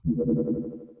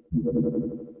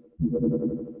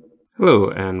Hello,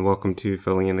 and welcome to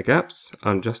Filling in the Gaps.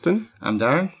 I'm Justin. I'm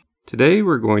Darren. Today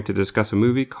we're going to discuss a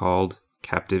movie called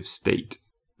Captive State.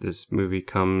 This movie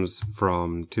comes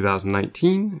from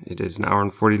 2019. It is an hour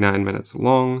and 49 minutes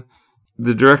long.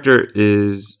 The director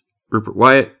is Rupert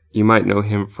Wyatt. You might know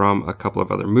him from a couple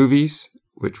of other movies,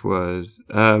 which was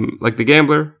like The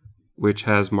Gambler, which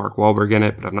has Mark Wahlberg in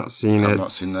it, but I've not seen it. I've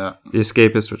not seen that. The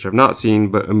Escapist, which I've not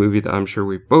seen, but a movie that I'm sure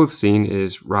we've both seen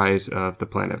is Rise of the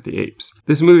Planet of the Apes.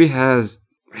 This movie has,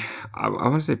 I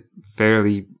want to say,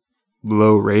 fairly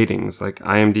low ratings. Like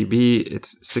IMDb,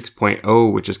 it's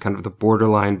 6.0, which is kind of the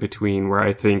borderline between where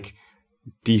I think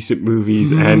decent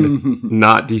movies and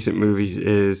not decent movies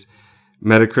is.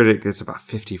 Metacritic is about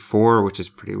 54, which is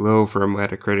pretty low for a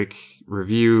Metacritic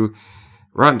review.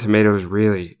 Rotten Tomatoes,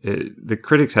 really, the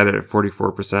critics had it at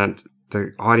 44%,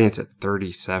 the audience at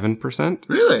 37%.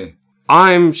 Really?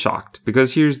 I'm shocked,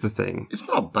 because here's the thing. It's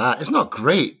not bad. It's not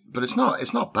great, but it's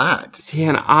not bad. See,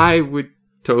 and I would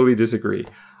totally disagree.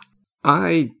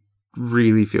 I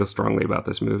really feel strongly about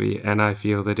this movie, and I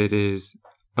feel that it is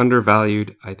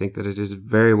undervalued. I think that it is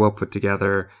very well put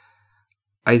together.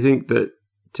 I think that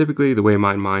typically the way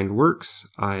my mind works,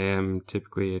 I am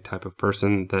typically a type of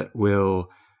person that will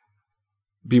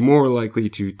be more likely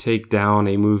to take down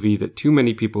a movie that too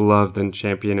many people love than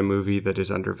champion a movie that is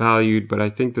undervalued. But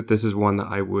I think that this is one that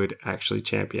I would actually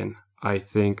champion. I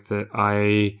think that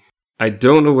I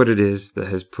don't know what it is that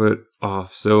has put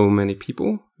off so many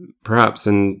people. Perhaps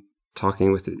in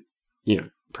talking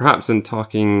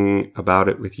about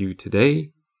it with you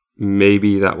today,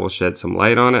 maybe that will shed some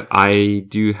light on it. I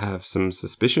do have some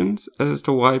suspicions as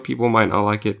to why people might not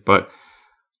like it, but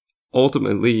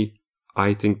ultimately,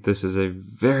 I think this is a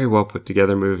very well put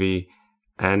together movie,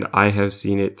 and I have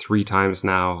seen it 3 times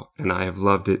now, and I have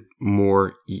loved it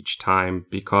more each time,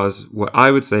 because what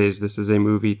I would say is this is a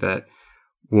movie that,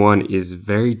 one, is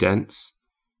very dense.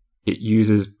 It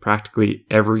uses practically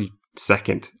every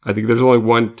second. I think there's only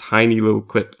one tiny little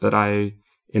clip that I,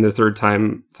 in the third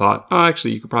time, thought, oh,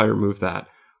 actually, you could probably remove that.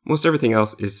 Most everything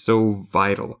else is so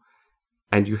vital,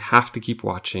 and you have to keep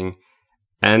watching,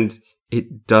 and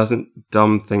it doesn't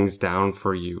dumb things down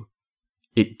for you.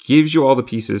 It gives you all the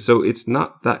pieces. So it's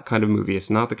not that kind of movie. It's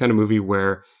not the kind of movie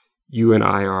where you and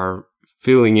I are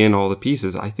filling in all the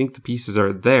pieces. I think the pieces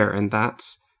are there. And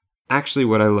that's actually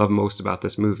what I love most about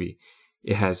this movie.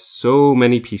 It has so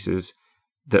many pieces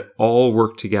that all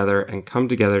work together and come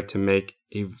together to make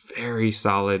a very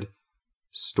solid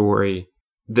story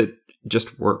that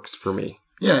just works for me.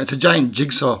 Yeah, it's a giant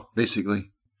jigsaw, basically.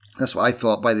 That's what I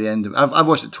thought by the end of it. I've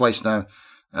watched it twice now,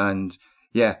 and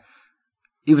yeah,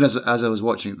 even as I was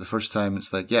watching it the first time,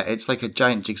 it's like a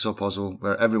giant jigsaw puzzle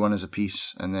where everyone is a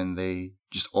piece, and then they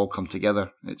just all come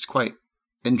together. It's quite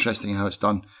interesting how it's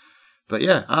done. But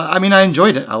yeah, I mean, I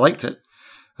enjoyed it. I liked it.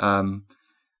 But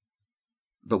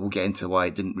we'll get into why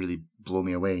it didn't really blow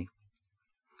me away.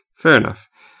 Fair enough.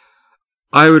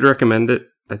 I would recommend it.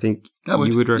 I think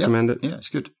you would recommend it. Yeah, it's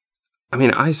good. I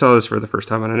mean, I saw this for the first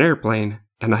time on an airplane,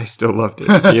 and I still loved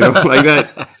it. You know, like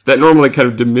that normally kind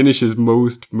of diminishes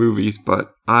most movies,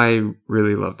 but I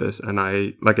really love this. And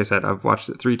like I said, I've watched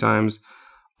it 3 times.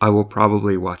 I will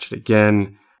probably watch it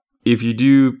again. If you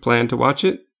do plan to watch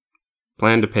it,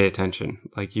 plan to pay attention.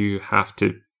 Like, you have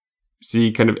to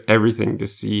see kind of everything to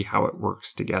see how it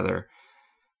works together.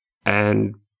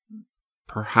 And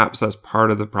perhaps that's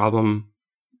part of the problem.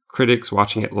 Critics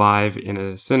watching it live in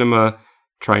a cinema,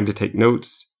 trying to take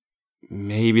notes,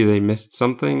 maybe they missed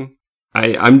something.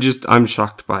 I'm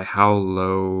shocked by how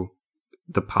low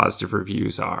the positive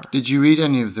reviews are. Did you read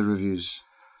any of the reviews?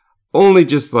 Only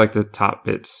just like the top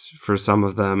bits for some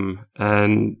of them,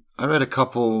 and I read a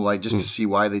couple, like, just to see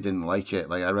why they didn't like it.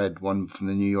 Like, I read one from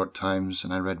the New York Times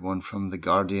and I read one from The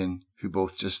Guardian, who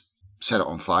both just set it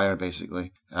on fire,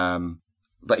 basically.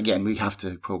 But again, we have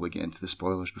to probably get into the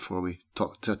spoilers before we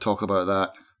talk about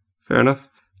that. Fair enough.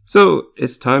 So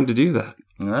it's time to do that.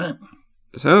 All right.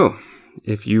 So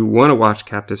if you want to watch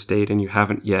Captive State and you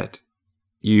haven't yet,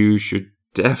 you should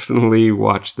definitely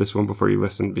watch this one before you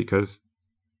listen, because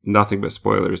nothing but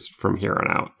spoilers from here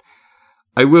on out.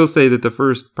 I will say that the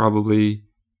first probably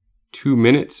 2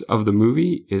 minutes of the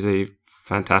movie is a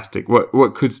fantastic,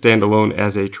 what could stand alone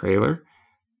as a trailer.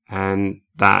 And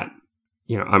that,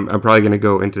 you know, I'm probably going to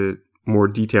go into more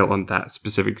detail on that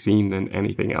specific scene than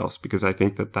anything else, because I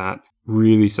think that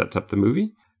really sets up the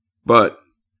movie. But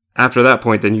after that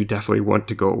point, then you definitely want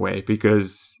to go away,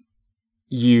 because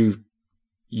you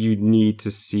need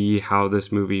to see how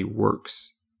this movie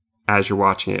works as you're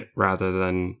watching it, rather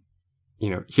than, you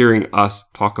know, hearing us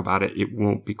talk about it. It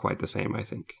won't be quite the same, I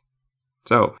think.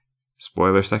 So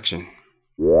spoiler section.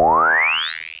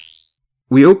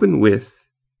 We open with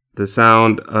the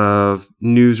sound of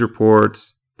news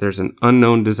reports. There's an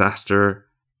unknown disaster.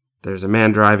 There's a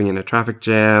man driving in a traffic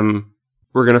jam.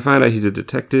 We're going to find out he's a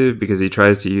detective because he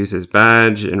tries to use his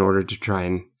badge in order to try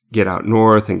and get out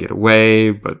north and get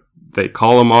away, but they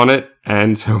call him on it.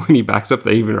 And so when he backs up,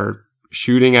 they even are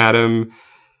shooting at him.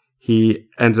 He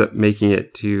ends up making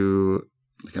it to...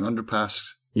 like an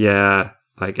underpass. Yeah.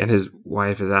 And his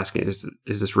wife is asking, is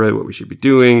this really what we should be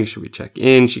doing? Should we check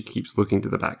in? She keeps looking to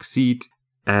the back seat.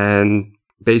 And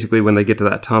basically when they get to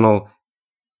that tunnel,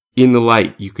 in the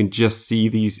light, you can just see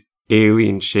these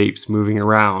alien shapes moving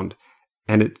around.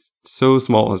 And it's so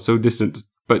small and so distant,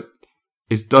 but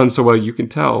it's done so well. You can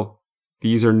tell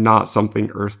these are not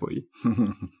something earthly.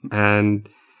 And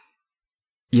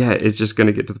yeah, it's just going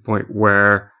to get to the point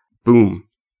where, boom,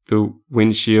 the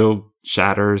windshield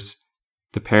shatters.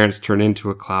 The parents turn into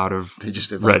a cloud of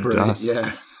red dust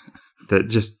that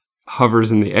just hovers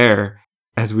in the air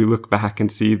as we look back and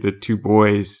see the two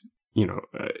boys,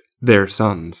 their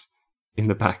sons in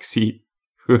the back seat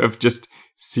who have just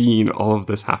seen all of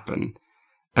this happen.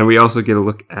 And we also get a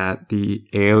look at the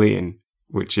alien,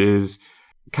 which is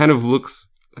kind of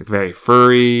looks like very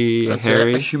furry, That's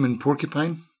hairy. A human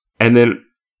porcupine. And then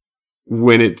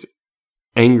when it's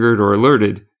angered or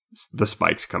alerted, the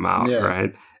spikes come out,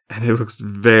 right? And it looks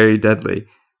very deadly.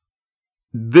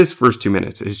 This first 2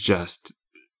 minutes is just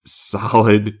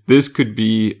solid. This could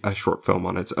be a short film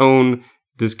on its own.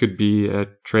 This could be a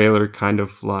trailer kind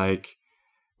of like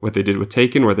what they did with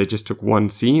Taken, where they just took one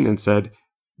scene and said,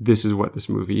 this is what this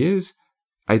movie is.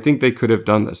 I think they could have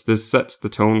done this. This sets the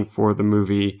tone for the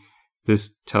movie.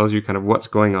 This tells you kind of what's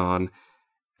going on.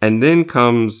 And then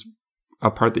comes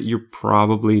a part that you're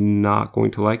probably not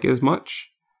going to like as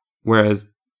much. Whereas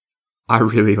I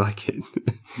really like it.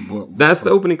 That's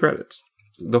the opening credits.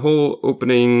 The whole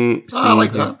opening scene. I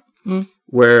like that.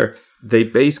 Where they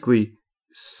basically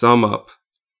sum up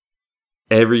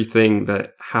everything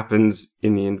that happens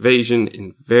in the invasion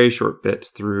in very short bits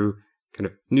through kind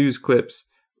of news clips.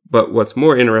 But what's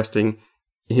more interesting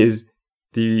is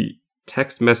the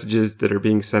text messages that are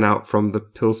being sent out from the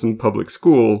Pilsen Public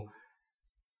School.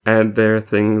 And they're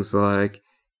things like,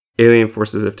 alien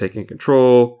forces have taken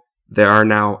control. There are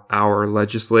now our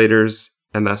legislators,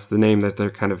 and that's the name that they're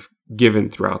kind of given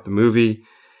throughout the movie.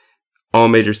 All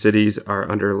major cities are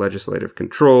under legislative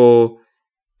control.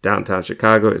 Downtown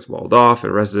Chicago is walled off,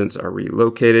 and residents are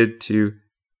relocated to...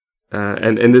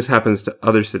 and this happens to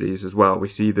other cities as well. We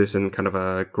see this in kind of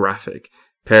a graphic.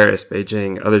 Paris,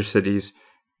 Beijing, other cities.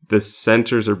 The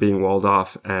centers are being walled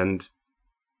off, and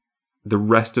the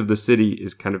rest of the city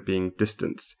is kind of being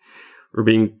distanced. We're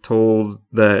being told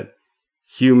that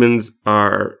humans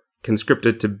are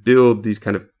conscripted to build these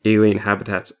kind of alien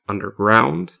habitats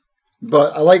underground.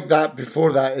 But I like that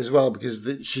before that as well, because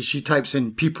she types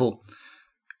in people,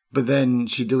 but then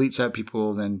she deletes out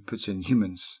people, then puts in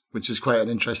humans, which is quite an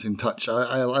interesting touch.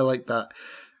 I like that.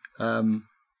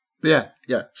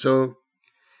 So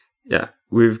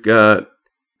we've got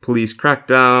police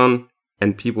crackdown,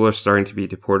 and people are starting to be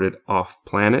deported off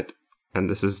planet. And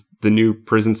this is the new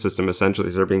prison system, essentially.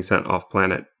 They're being sent off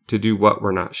planet to do what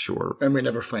we're not sure. And we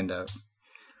never find out.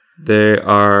 They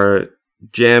are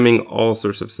jamming all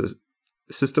sorts of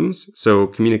systems, so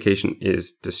communication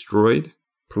is destroyed.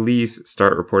 Police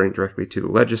start reporting directly to the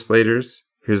legislators.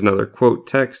 Here's another quote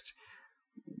text.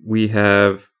 We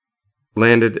have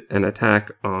landed an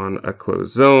attack on a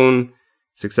closed zone.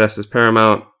 Success is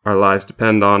paramount. Our lives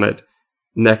depend on it.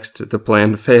 Next, the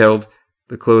plan failed.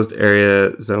 The closed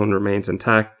area zone remains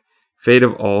intact. Fate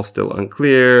of all still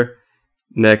unclear.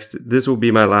 Next, this will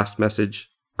be my last message.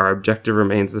 Our objective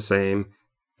remains the same.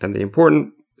 And the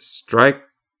important, strike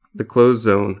the closed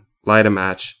zone, light a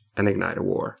match, and ignite a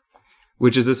war.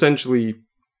 Which is essentially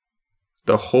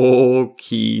the whole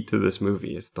key to this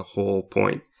movie, is the whole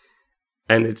point.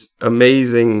 And it's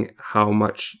amazing how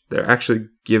much they're actually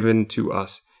given to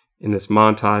us in this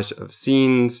montage of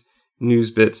scenes,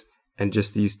 news bits, and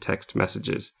just these text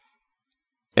messages.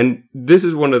 And this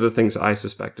is one of the things I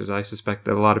suspect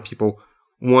that a lot of people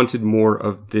wanted more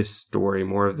of this story,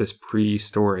 more of this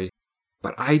pre-story.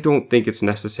 But I don't think it's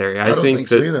necessary. I don't think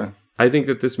so either. I think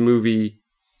that this movie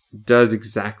does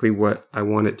exactly what I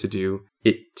want it to do.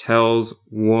 It tells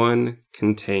one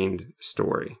contained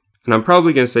story. And I'm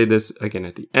probably going to say this again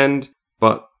at the end,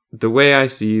 but the way I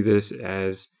see this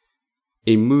as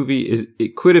a movie is,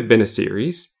 it could have been a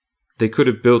series. They could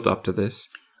have built up to this.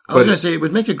 I was going to say, it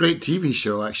would make a great TV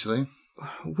show, actually.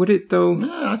 Would it, though?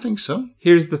 Yeah, I think so.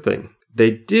 Here's the thing.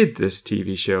 They did this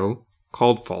TV show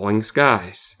called Falling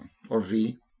Skies. Or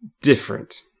V.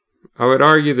 Different. I would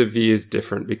argue that V is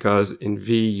different because in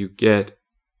V you get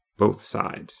both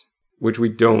sides, which we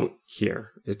don't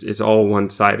here. It's all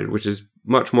one-sided, which is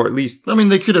much more, at least... I mean,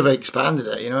 they could have expanded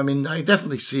it, you know? I mean, I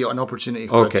definitely see an opportunity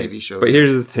for a TV show. But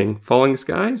here's the thing. Falling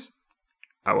Skies,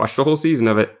 I watched the whole season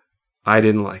of it. I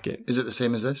didn't like it. Is it the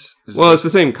same as this? It's the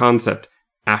same concept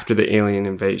after the alien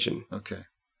invasion. Okay.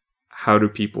 How do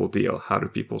people deal? How do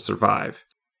people survive?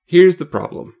 Here's the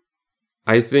problem.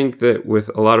 I think that with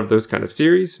a lot of those kind of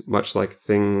series, much like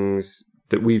things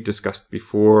that we've discussed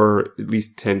before, at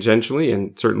least tangentially,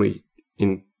 and certainly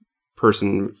in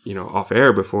person, off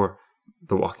air before,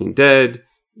 The Walking Dead,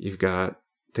 you've got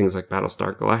things like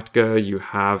Battlestar Galactica, you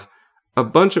have a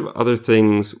bunch of other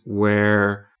things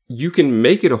where you can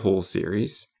make it a whole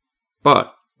series,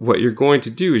 but what you're going to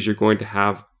do is you're going to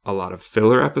have a lot of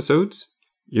filler episodes.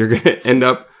 You're going to end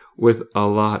up with a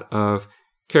lot of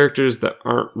characters that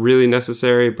aren't really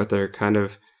necessary, but they're kind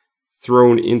of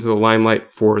thrown into the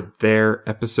limelight for their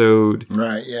episode.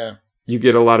 Right, yeah. You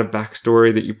get a lot of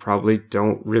backstory that you probably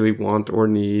don't really want or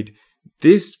need.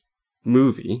 This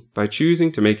movie, by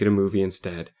choosing to make it a movie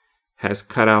instead, has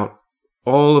cut out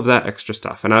all of that extra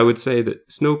stuff. And I would say that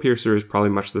Snowpiercer is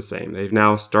probably much the same. They've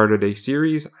now started a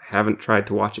series. I haven't tried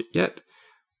to watch it yet,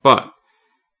 but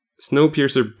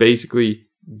Snowpiercer basically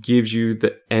gives you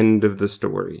the end of the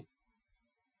story.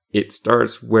 It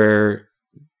starts where,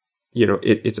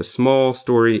 it's a small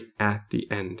story at the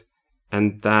end.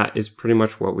 And that is pretty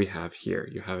much what we have here.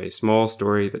 You have a small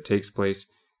story that takes place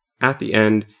at the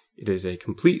end. It is a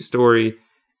complete story.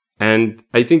 And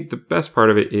I think the best part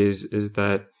of it is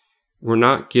that we're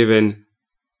not given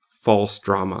false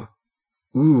drama.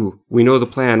 Ooh, we know the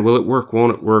plan. Will it work?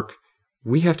 Won't it work?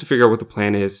 We have to figure out what the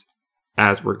plan is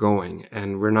as we're going.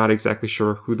 And we're not exactly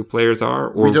sure who the players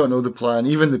are. We don't know the plan.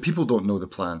 Even the people don't know the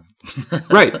plan.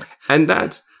 Right. And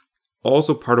that's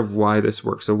also part of why this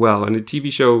works so well. In a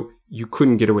TV show, you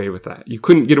couldn't get away with that. You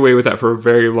couldn't get away with that for a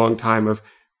very long time of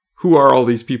who are all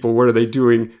these people? What are they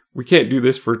doing? We can't do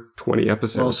this for 20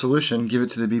 episodes. Well, solution, give it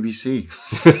to the BBC.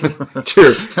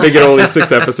 Sure, make it only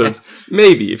 6 episodes.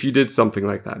 Maybe, if you did something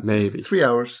like that, maybe. 3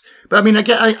 hours. But I mean,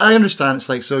 I understand. It's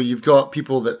like, so you've got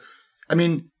people that,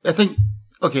 I think,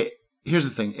 okay, here's the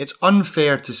thing. It's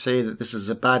unfair to say that this is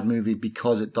a bad movie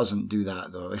because it doesn't do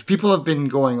that, though. If people have been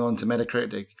going on to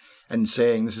Metacritic and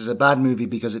saying this is a bad movie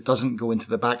because it doesn't go into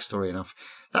the backstory enough,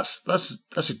 that's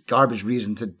a garbage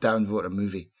reason to downvote a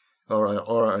movie. Or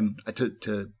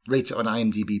to rate it on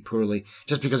IMDb poorly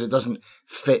just because it doesn't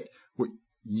fit what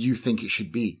you think it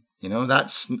should be.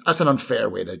 That's an unfair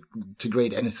way to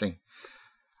grade anything.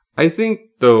 I think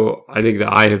that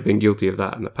I have been guilty of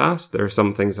that in the past. There are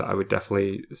some things that I would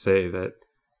definitely say that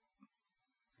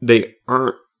they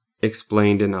aren't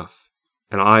explained enough,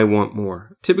 and I want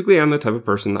more. Typically, I'm the type of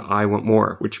person that I want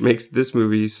more, which makes this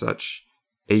movie such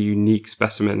a unique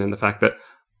specimen in the fact that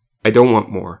I don't want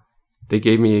more. They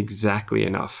gave me exactly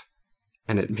enough,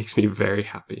 and it makes me very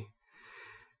happy.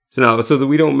 So that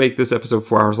we don't make this episode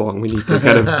 4 hours long, we need to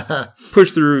kind of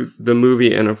push through the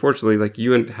movie, and unfortunately, like,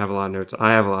 you have a lot of notes,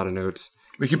 I have a lot of notes.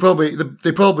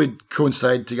 They probably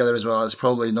coincide together as well. It's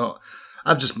probably not...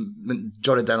 I've just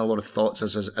jotted down a lot of thoughts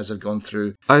as I've gone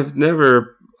through.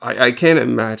 I can't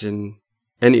imagine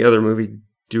any other movie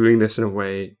doing this in a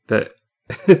way that,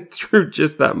 through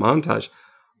just that montage,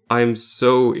 I'm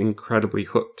so incredibly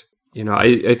hooked.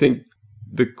 I think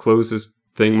the closest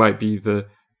thing might be the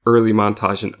early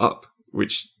montage in Up,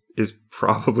 which is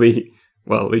probably,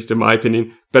 well, at least in my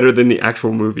opinion, better than the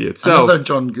actual movie itself. Another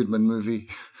John Goodman movie.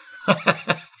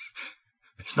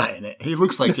 He's not in it. He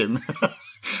looks like him.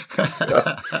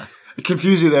 I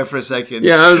confused you there for a second.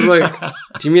 Yeah, I was like,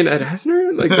 do you mean Ed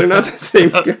Asner? Like, they're not the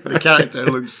same guy. The character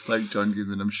looks like John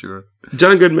Goodman, I'm sure.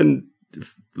 John Goodman,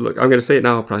 look, I'm going to say it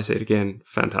now, I'll probably say it again,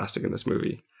 fantastic in this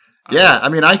movie. Yeah,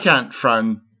 I can't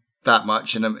frown that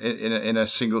much in a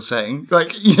single setting.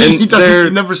 Like, he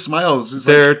never smiles.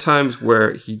 There are times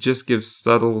where he just gives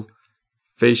subtle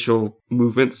facial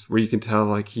movements where you can tell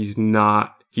like he's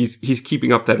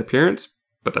keeping up that appearance,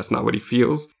 but that's not what he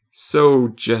feels. So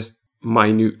just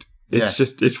minute.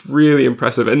 It's really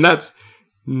impressive. And that's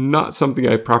not something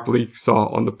I properly saw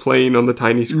on the plane on the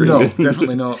tiny screen. No,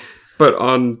 definitely not. But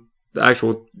on the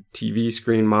actual TV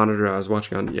screen monitor I was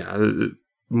watching on,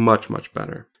 much, much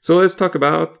better. So let's talk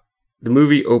about the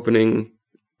movie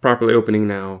properly opening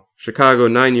now. Chicago,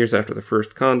 9 years after the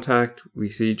first contact. We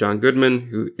see John Goodman,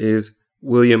 who is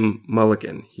William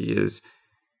Mulligan. He is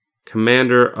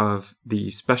commander of the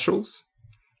Specials.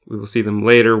 We will see them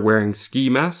later wearing ski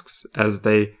masks as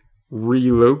they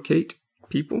relocate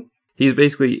people. He's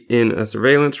basically in a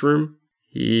surveillance room.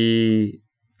 He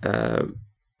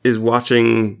is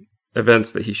watching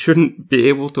events that he shouldn't be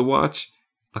able to watch.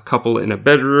 A couple in a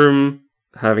bedroom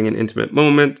having an intimate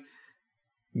moment.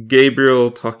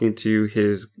 Gabriel talking to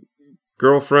his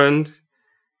girlfriend.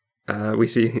 We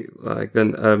see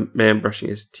then a man brushing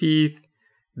his teeth.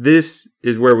 This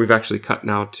is where we've actually cut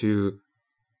now to,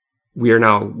 we are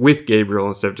now with Gabriel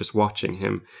instead of just watching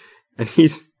him. And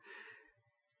he's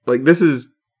this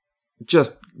is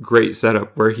just great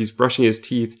setup where he's brushing his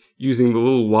teeth using the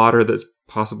little water that's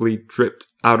possibly dripped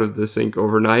out of the sink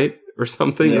overnight or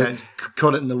something. Yeah,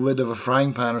 caught it in the lid of a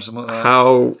frying pan or something like that.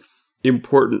 How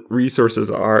important resources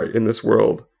are in this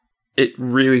world. It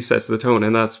really sets the tone,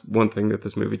 and that's one thing that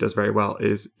this movie does very well,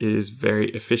 is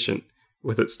very efficient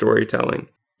with its storytelling.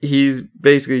 He's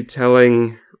basically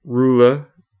telling Rula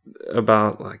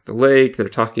about the lake. They're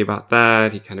talking about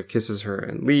that. He kind of kisses her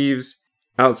and leaves.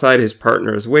 Outside, his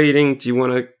partner is waiting. Do you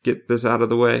want to get this out of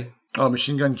the way? Oh,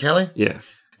 Machine Gun Kelly? Yeah.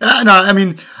 No, I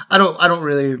mean, I don't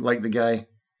really like the guy.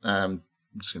 I'm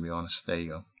just gonna be honest. There you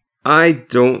go. I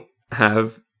don't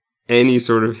have any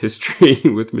sort of history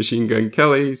with Machine Gun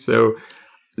Kelly, so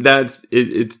that's it.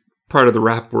 It's part of the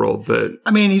rap world that.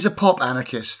 I mean, he's a pop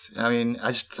anarchist. I mean,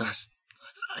 I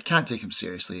can't take him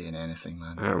seriously in anything,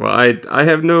 man. Well, I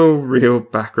have no real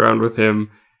background with him.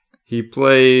 He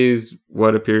plays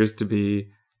what appears to be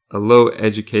a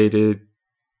low-educated,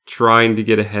 trying to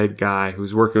get ahead guy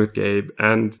who's working with Gabe,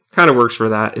 and kind of works for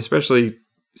that, especially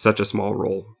such a small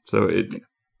role. So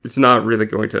it's not really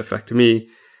going to affect me.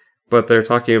 But they're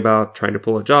talking about trying to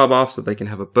pull a job off so they can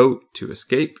have a boat to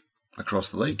escape. Across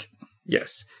the lake.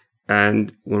 Yes.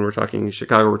 And when we're talking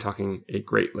Chicago, we're talking a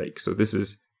Great Lake. So this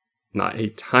is not a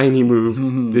tiny move.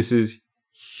 Mm-hmm. This is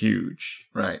huge.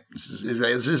 Right. This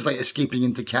is like escaping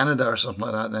into Canada or something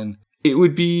like that then. It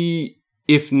would be,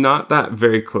 if not that,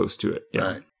 very close to it. Yeah.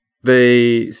 Right.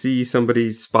 They see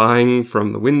somebody spying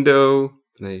from the window.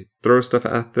 And they throw stuff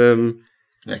at them.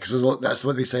 Yeah, because that's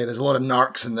what they say. There's a lot of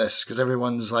narcs in this because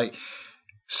everyone's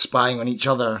spying on each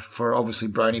other for obviously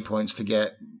brownie points to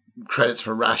get credits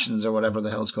for rations or whatever the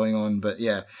hell's going on. But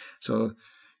yeah, so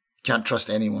can't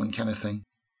trust anyone kind of thing.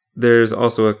 There's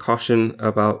also a caution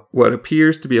about what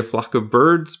appears to be a flock of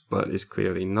birds, but is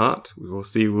clearly not. We will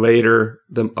see later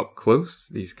them up close.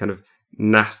 These kind of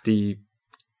nasty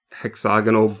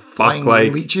hexagonal flying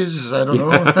leeches. I don't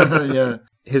know. Yeah.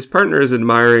 His partner is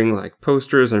admiring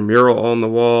posters and mural on the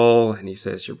wall, and he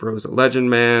says, "Your bro's a legend,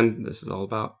 man. This is all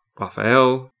about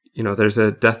Raphael." There's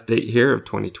a death date here of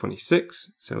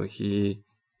 2026, so he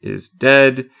is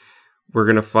dead. We're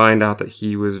going to find out that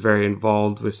he was very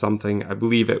involved with something, I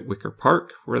believe, at Wicker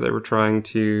Park, where they were trying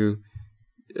to...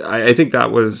 I think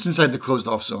that was... It's inside the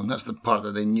closed-off zone. That's the part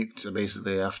that they nuked,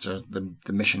 basically, after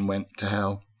the mission went to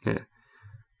hell. Yeah.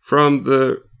 From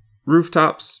the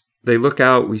rooftops... They look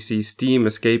out, we see steam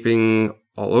escaping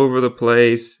all over the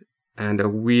place, and a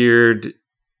weird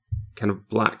kind of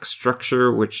black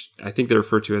structure, which I think they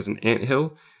refer to as an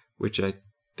anthill, which I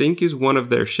think is one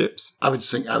of their ships. I would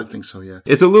think so, yeah.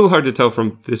 It's a little hard to tell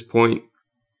from this point,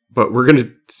 but we're going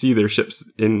to see their ships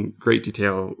in great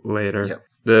detail later. Yep.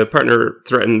 The partner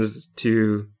threatens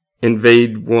to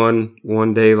invade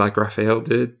one day like Raphael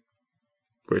did,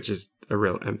 which is a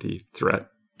real empty threat.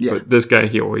 Yeah. But this guy,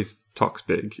 he always talks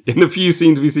big. In the few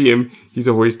scenes we see him, he's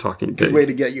always talking big. Good way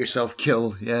to get yourself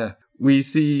killed, yeah. We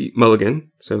see Mulligan,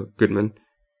 so Goodman,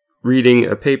 reading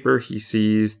a paper. He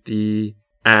sees the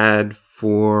ad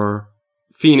for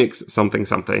Phoenix something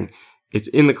something. It's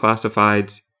in the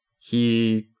classifieds.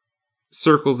 He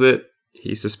circles it.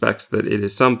 He suspects that it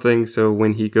is something. So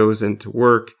when he goes into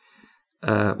work,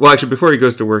 before he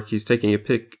goes to work, he's taking a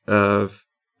pic of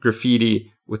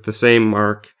graffiti with the same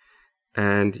mark.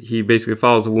 And he basically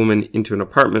follows a woman into an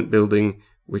apartment building,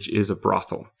 which is a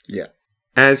brothel. Yeah.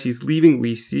 As he's leaving,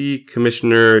 we see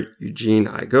Commissioner Eugene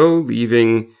Igo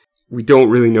leaving. We don't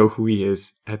really know who he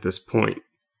is at this point.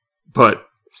 But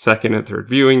second and third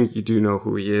viewing, you do know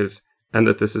who he is, and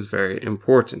that this is very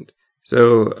important.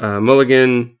 So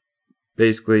Mulligan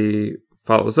basically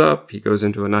follows up. He goes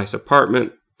into a nice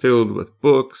apartment filled with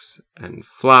books and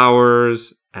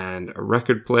flowers and a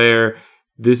record player.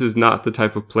 This is not the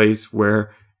type of place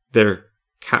where they're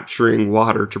capturing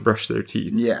water to brush their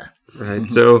teeth. Yeah. Right?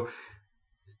 So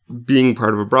being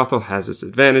part of a brothel has its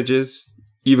advantages,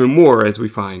 even more as we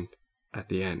find at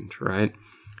the end, right?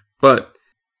 But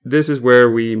this is where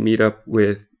we meet up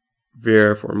with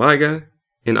Vera Farmiga.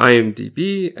 In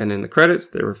IMDb and in the credits,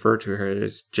 they refer to her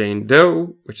as Jane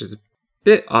Doe, which is a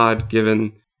bit odd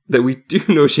given that we do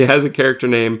know she has a character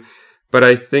name. But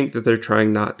I think that they're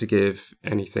trying not to give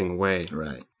anything away.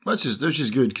 Right. Which is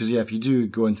good, because, if you do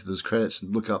go into those credits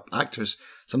and look up actors,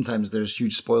 sometimes there's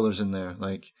huge spoilers in there.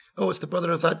 oh, it's the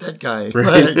brother of that dead guy.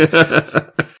 Right.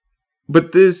 Like,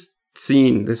 But this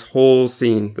scene, this whole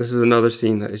scene, this is another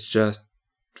scene that is just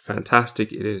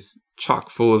fantastic. It is chock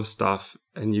full of stuff,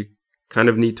 and you kind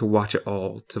of need to watch it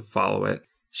all to follow it.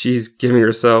 She's giving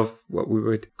herself what we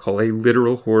would call a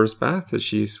literal horse bath as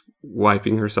she's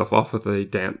wiping herself off with a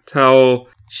damp towel.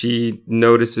 She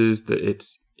notices that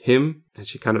it's him, and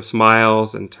she kind of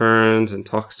smiles and turns and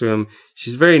talks to him.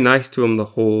 She's very nice to him the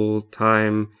whole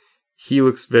time. He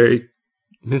looks very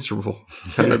miserable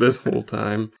kind of this whole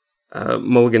time.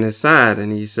 Mulligan is sad,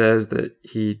 and he says that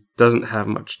he doesn't have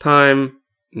much time,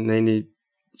 and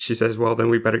she says, well, then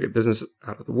we better get business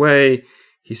out of the way.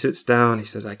 He sits down, he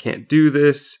says, I can't do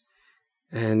this.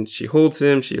 And she holds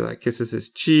him, she like kisses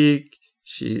his cheek.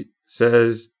 She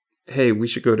says, hey, we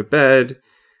should go to bed.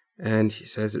 And he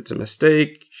says it's a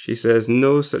mistake. She says,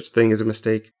 no such thing as a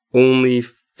mistake, only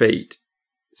fate.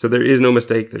 So there is no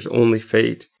mistake, there's only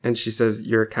fate. And she says,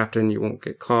 you're a captain, you won't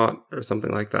get caught, or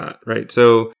something like that, right?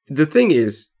 So the thing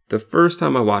is, the first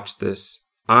time I watched this,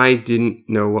 I didn't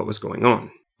know what was going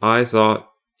on. I thought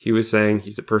he was saying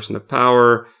he's a person of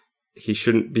power. He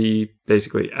shouldn't be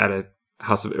basically at a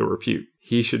house of ill repute.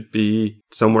 He should be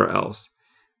somewhere else.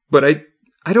 But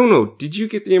I don't know. Did you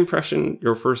get the impression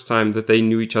your first time that they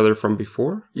knew each other from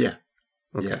before? yeah.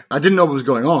 Okay. Yeah. I didn't know what was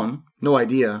going on. No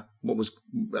idea what was...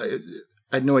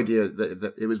 I had no idea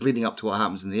that it was leading up to what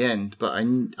happens in the end, but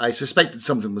I suspected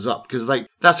something was up, because like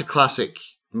that's a classic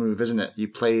move, isn't it? You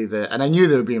play and I knew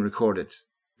they were being recorded,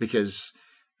 because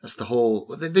that's the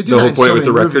whole... They do The that whole in point so with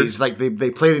many the movies. record. Like they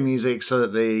play the music so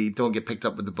that they don't get picked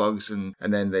up with the bugs, and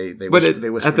then they But whisper at the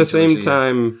into each same other's ear.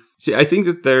 time, see, I think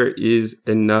that there is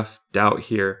enough doubt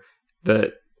here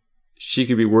that she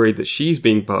could be worried that she's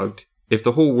being bugged. If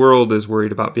the whole world is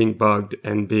worried about being bugged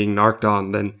and being narked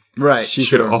on, then right, she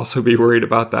sure. could also be worried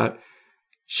about that.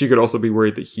 She could also be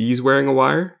worried that he's wearing a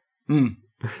wire. Mm.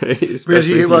 Right? Because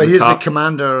Especially if he's the top.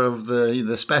 commander of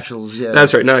the specials, yeah.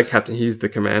 That's right, not a captain, he's the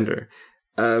commander.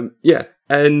 Yeah,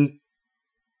 and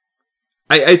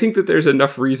I think that there's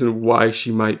enough reason why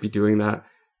she might be doing that.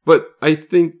 But I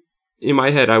think in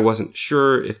my head, I wasn't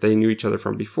sure if they knew each other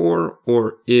from before,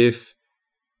 or if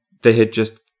they had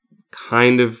just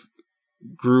kind of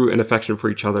grew an affection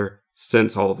for each other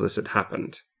since all of this had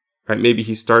happened. Right? Maybe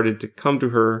he started to come to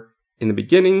her in the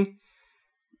beginning,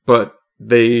 but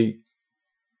they,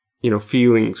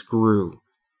 feelings grew.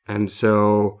 And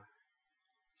so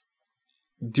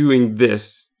doing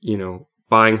this,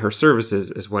 buying her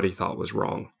services is what he thought was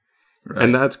wrong. Right.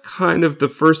 And that's kind of the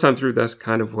first time through, that's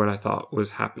kind of what I thought was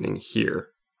happening here.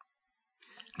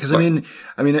 Because I mean,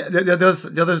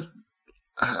 the other,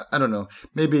 I don't know,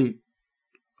 maybe,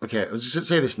 okay, I'll just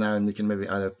say this now and we can maybe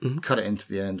either cut it into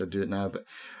the end or do it now. But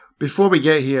before we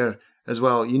get here as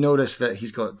well, you notice that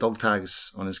he's got dog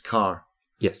tags on his car.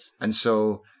 Yes. And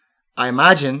so I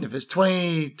imagine if it's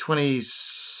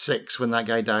 2026 when that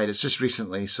guy died, it's just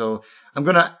recently. So I'm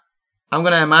gonna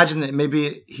imagine that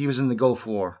maybe he was in the Gulf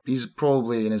War. He's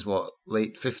probably in his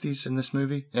late 50s in this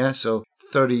movie. Yeah, so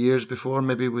 30 years before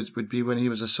maybe would be when he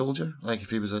was a soldier. Like if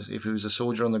he was a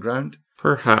soldier on the ground.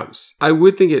 Perhaps. I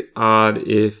would think it odd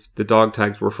if the dog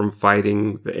tags were from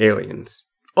fighting the aliens.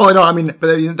 Oh no, I mean, but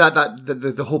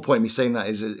the whole point of me saying that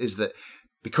is that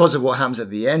because of what happens at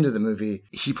the end of the movie,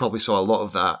 he probably saw a lot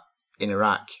of that in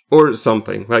Iraq or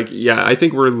something. Like, yeah, I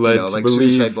think we're led to like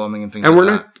believe suicide bombing and things. And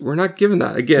like we're not given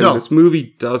that. Again, No. This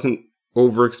movie doesn't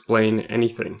over-explain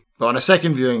anything. But on a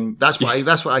second viewing, that's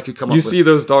what I could come up You with. see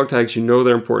those dog tags,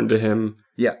 they're important to him.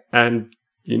 Yeah. And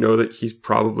you know that he's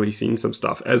probably seen some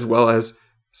stuff, as well as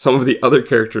some of the other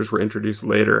characters were introduced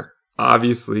later.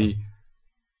 Obviously,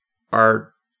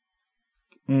 are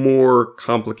more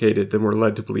complicated than we're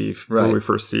led to believe when we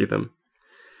first see them.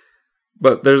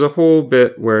 But there's a whole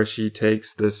bit where she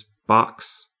takes this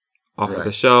box off of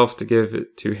the shelf to give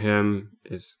it to him.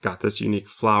 It's got this unique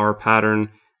flower pattern.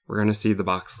 We're going to see the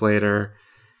box later.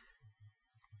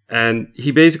 And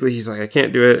he's like, I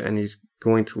can't do it. And he's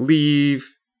going to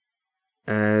leave.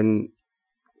 And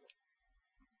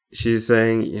she's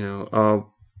saying,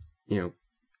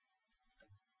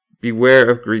 beware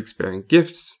of Greeks bearing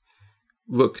gifts.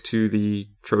 Look to the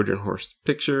Trojan horse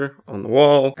picture on the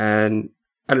wall. And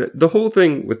the whole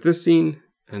thing with this scene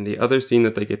and the other scene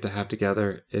that they get to have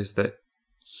together is that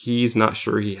he's not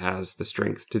sure he has the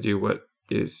strength to do what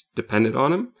is dependent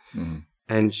on him. Mm-hmm.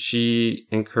 And she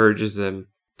encourages him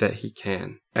that he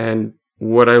can. And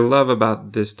what I love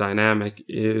about this dynamic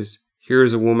is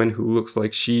here's a woman who looks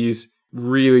like she's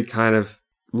really kind of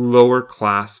lower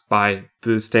class by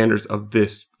the standards of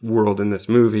this world in this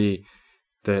movie,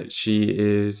 that she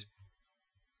is,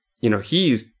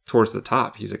 he's towards the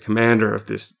top. He's a commander of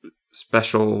this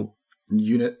special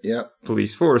unit, yeah,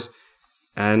 police force.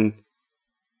 And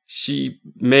she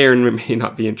may or may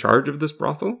not be in charge of this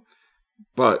brothel,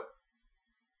 but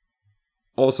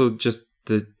also just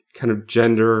the kind of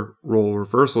gender role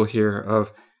reversal here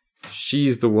of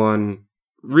she's the one,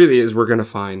 really, as we're going to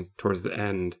find towards the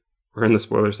end, we're in the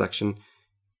spoiler section,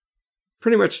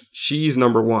 pretty much she's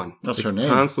number one. That's her name.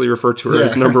 Constantly refer to her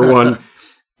as number one.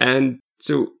 And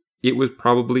so it was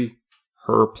probably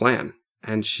her plan.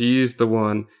 And she's the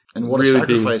one. And what really a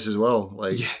sacrifice as well.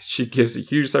 Like, yeah, she gives a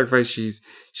huge sacrifice. She's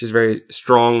very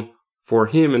strong for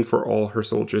him and for all her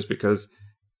soldiers because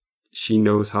she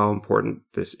knows how important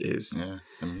this is. Yeah,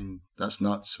 I mean, that's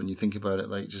nuts when you think about it.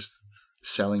 Like, just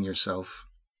selling yourself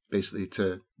basically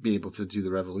to be able to do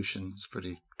the revolution is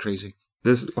pretty crazy.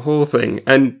 This whole thing.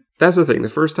 And that's the thing. The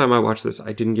first time I watched this,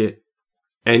 I didn't get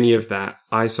any of that.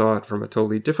 I saw it from a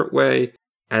totally different way.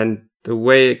 And the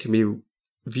way it can be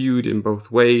viewed in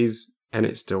both ways, and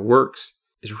it still works,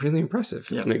 is really impressive.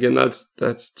 Yeah. And again,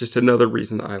 that's just another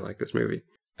reason that I like this movie.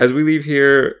 As we leave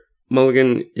here,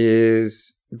 Mulligan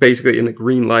is basically in the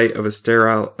green light of a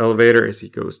sterile elevator as he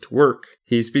goes to work.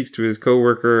 He speaks to his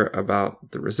coworker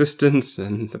about the resistance,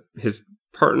 and his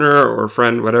partner or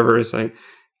friend, whatever, is saying,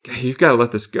 you've got to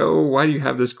let this go. Why do you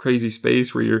have this crazy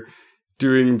space where you're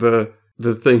doing the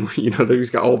thing, that he's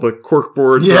got all the cork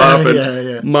boards up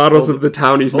and models of the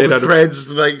town he's made out threads,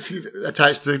 of threads like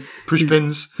attached to push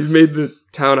pins. He's made the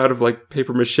town out of like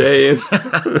paper mache and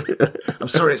stuff. I'm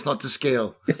sorry, it's not to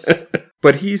scale.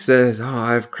 But he says,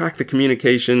 I've cracked the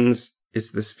communications.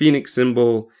 It's this phoenix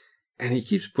symbol. And he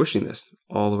keeps pushing this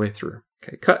all the way through.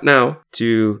 Okay, cut now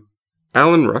to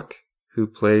Alan Ruck, who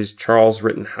plays Charles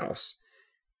Rittenhouse.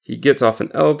 He gets off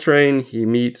an L train. He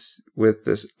meets with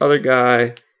this other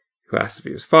guy who asks if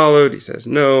he was followed. He says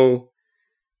no.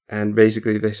 And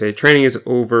basically they say training is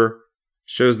over,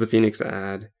 shows the Phoenix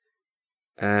ad.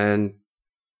 And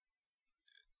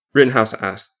Rittenhouse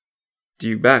asks, do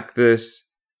you back this?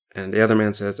 And the other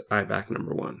man says, I back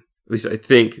number one. At least I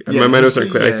think. My notes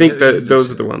aren't clear. I think that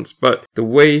those are the ones. But the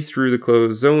way through the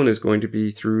closed zone is going to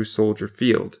be through Soldier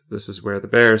Field. This is where the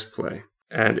Bears play.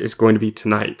 And it's going to be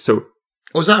tonight. So,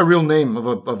 is that a real name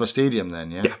of a stadium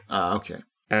then? Yeah. Yeah.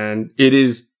 And it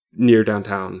is near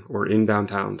downtown or in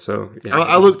downtown. So yeah.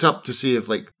 I looked up to see if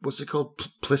what's it called?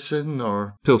 Pilsen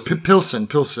or Pilsen.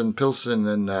 Pilsen,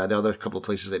 and the other couple of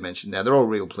places they mentioned there. They're all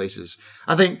real places.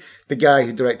 I think the guy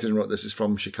who directed and wrote this is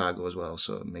from Chicago as well,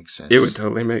 so it makes sense. It would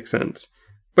totally make sense.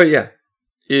 But yeah,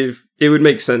 if it would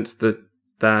make sense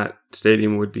that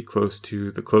stadium would be close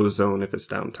to the closed zone if it's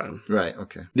downtown. Right.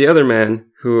 Okay. The other man,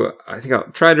 who I think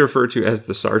I'll try to refer to as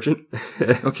the sergeant.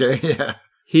 Okay. Yeah.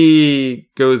 He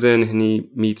goes in and he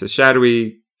meets a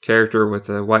shadowy character with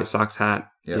a White Sox hat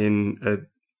in a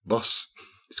a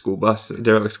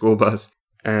derelict school bus.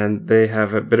 And they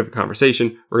have a bit of a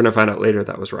conversation. We're going to find out later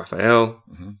that was Raphael.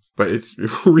 Mm-hmm. But it's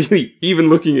really, even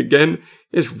looking again,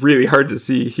 it's really hard to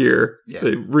see here. Yeah.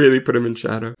 They really put him in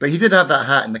shadow. But he did have that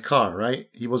hat in the car, right?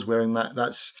 He was wearing that.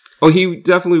 He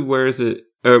definitely wears it.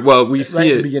 We see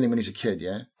it at the beginning when he's a kid,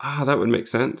 yeah? That would make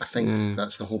sense. I think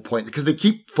that's the whole point. Because they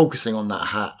keep focusing on that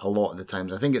hat a lot of the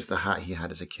times. I think it's the hat he had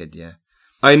as a kid, yeah.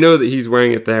 I know that he's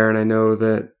wearing it there, and I know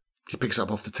that he picks it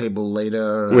up off the table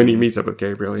later. When he meets up with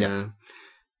Gabriel, yeah.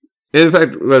 And in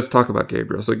fact, let's talk about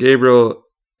Gabriel. So Gabriel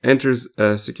enters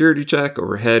a security check.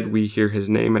 Overhead, we hear his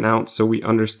name announced, so we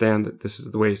understand that this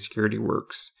is the way security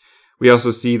works. We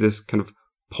also see this kind of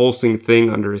pulsing thing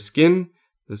under his skin.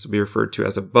 This will be referred to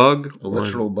as a bug. A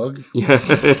literal bug? Yeah,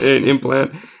 an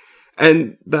implant.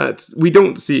 And we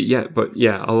don't see it yet, but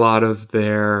yeah, a lot of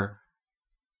their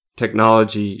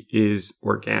technology is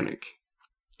organic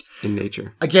in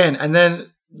nature. Again, and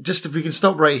then just if we can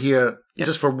stop right here,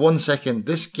 just for 1 second,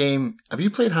 this game, have you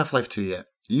played Half-Life 2 yet?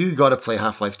 You got to play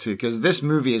Half-Life 2 because this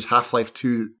movie is Half-Life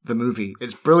 2, the movie.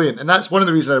 It's brilliant. And that's one of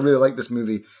the reasons I really like this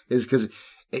movie is because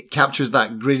it captures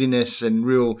that grittiness and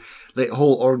real,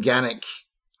 whole organic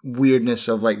weirdness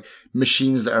of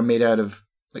machines that are made out of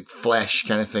flesh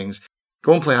kind of things.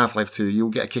 Go and play Half-Life 2. You'll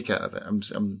get a kick out of it.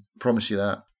 I'm promise you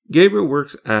that. Gabriel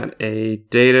works at a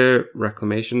data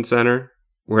reclamation center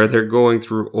where they're going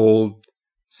through old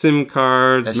SIM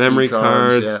cards, SD memory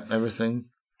cards, everything,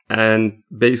 and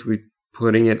basically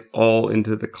putting it all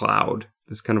into the cloud.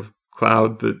 This kind of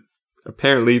cloud that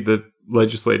apparently the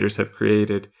legislators have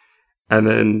created. And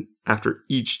then after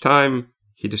each time,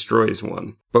 he destroys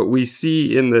one. But we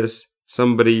see in this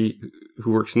somebody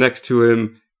who works next to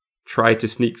him try to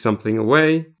sneak something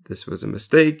away. This was a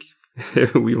mistake.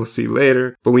 We will see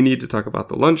later. But we need to talk about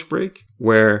the lunch break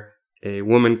where a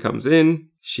woman comes in.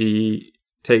 She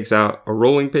takes out a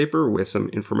rolling paper with some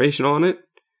information on it.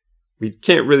 We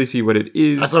can't really see what it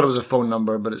is. I thought it was a phone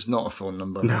number, but it's not a phone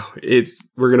number. No,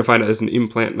 we're going to find out it's an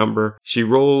implant number. She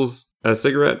rolls a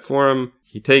cigarette for him.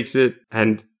 He takes it,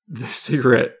 and the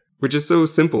cigarette, which is so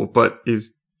simple, but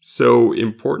is so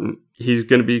important. He's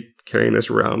going to be carrying this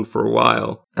around for a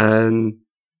while. And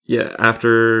yeah,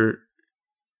 after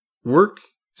work.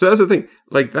 So that's the thing.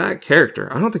 Like, that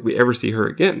character, I don't think we ever see her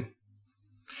again.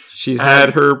 She's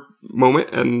had her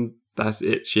moment, and that's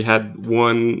it. She had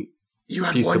one You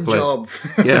had piece one to play. job.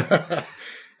 Yeah.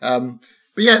 But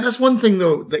yeah, that's one thing,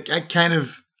 though, that I kind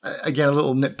of, again, a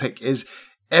little nitpick is,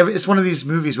 it's one of these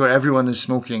movies where everyone is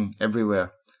smoking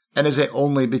everywhere. And is it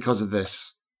only because of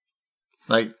this?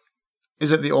 Like,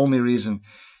 is it the only reason?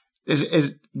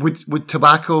 Would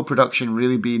tobacco production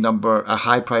really be a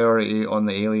high priority on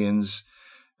the aliens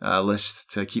list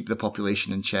to keep the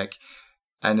population in check?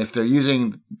 And if they're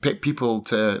using people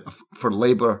for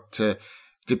labor to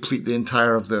deplete the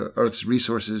entire of the Earth's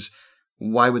resources,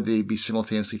 why would they be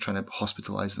simultaneously trying to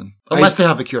hospitalize them? Unless they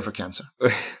have the cure for cancer.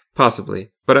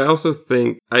 Possibly. But I also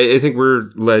think, I think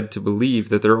we're led to believe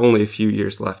that there are only a few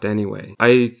years left anyway.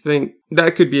 I think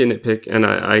that could be a nitpick, and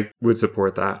I would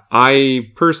support that. I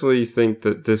personally think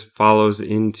that this follows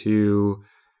into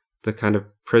the kind of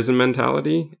prison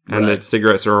mentality, and that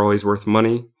cigarettes are always worth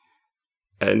money.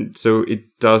 And so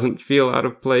it doesn't feel out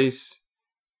of place,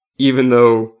 even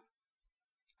though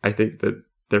I think that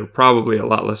there are probably a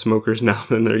lot less smokers now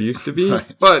than there used to be.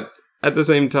 Right. But at the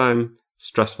same time,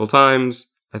 stressful times,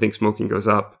 I think smoking goes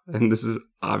up. And this is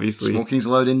obviously... Smoking's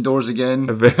allowed indoors again.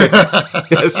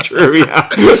 That's true, yeah.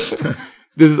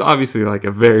 This is obviously like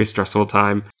a very stressful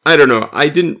time. I don't know. I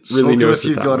didn't really notice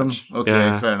it that much. If you've got them. Okay,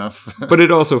 yeah. Fair enough. But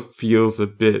it also feels a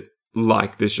bit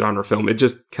like this genre film. It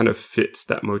just kind of fits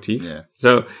that motif. Yeah.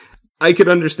 So I could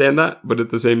understand that, but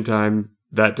at the same time,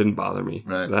 that didn't bother me.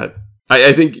 Right. That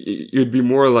I think it would be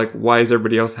more like, why does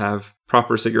everybody else have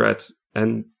proper cigarettes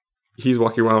and he's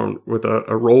walking around with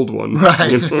a rolled one?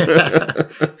 Right. You know?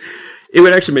 It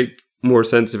would actually make more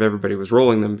sense if everybody was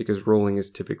rolling them, because rolling is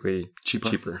typically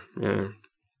cheaper. Yeah.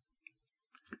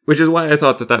 Which is why I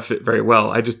thought that fit very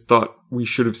well. I just thought we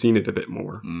should have seen it a bit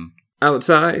more.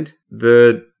 Outside,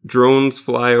 the drones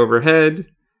fly overhead,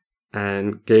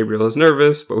 and Gabriel is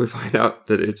nervous, but we find out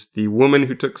that it's the woman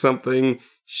who took something.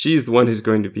 She's the one who's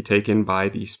going to be taken by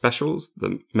the specials,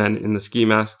 the men in the ski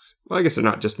masks. Well, I guess they're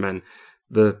not just men.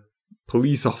 The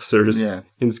police officers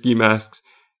in ski masks,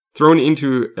 thrown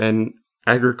into an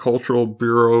agricultural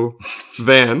bureau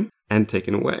van and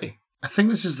taken away. I think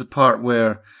this is the part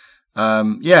where, I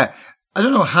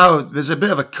don't know how, there's a bit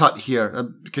of a cut here,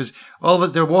 because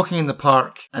they're walking in the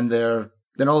park, and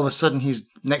then all of a sudden he's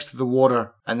next to the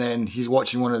water, and then he's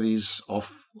watching one of these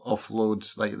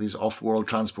offloads, like these off-world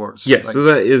transports. Yes, so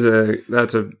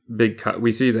that's a big cut.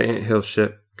 We see the anthill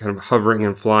ship kind of hovering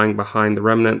and flying behind the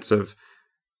remnants of,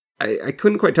 I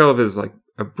couldn't quite tell if it's like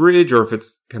a bridge or if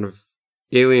it's kind of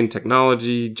alien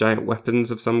technology, giant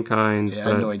weapons of some kind. Yeah, I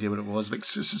had no idea what it was, but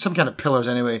some kind of pillars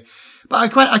anyway.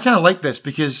 But I kind of like this,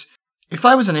 because if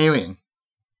I was an alien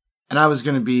and I was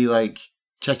going to be like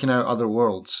checking out other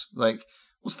worlds, like,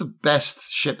 what's the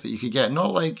best ship that you could get?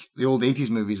 Not like the old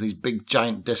 80s movies, these big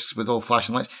giant discs with all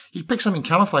flashing lights. You pick something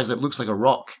camouflaged that looks like a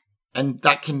rock, and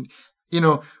that can,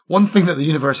 one thing that the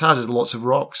universe has is lots of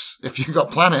rocks if you've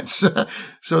got planets.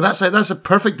 So that's a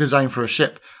perfect design for a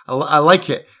ship. I like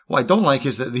it. What I don't like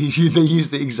is that they use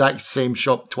the exact same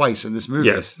shot twice in this movie.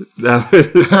 Yes,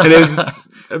 and it's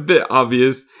a bit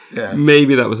obvious. Yeah.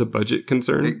 Maybe that was a budget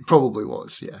concern. It probably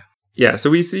was, yeah. Yeah, so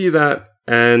we see that,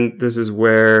 and this is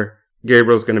where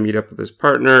Gabriel's going to meet up with his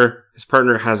partner. His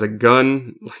partner has a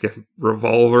gun, like a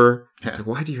revolver. Yeah. Like,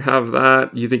 why do you have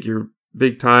that? You think you're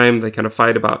big time? They kind of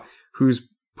fight about who's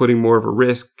putting more of a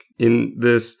risk in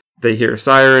this. They hear a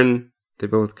siren. They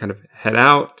both kind of head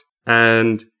out,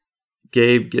 and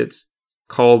Gabe gets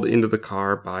called into the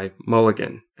car by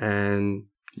Mulligan, and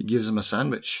he gives him a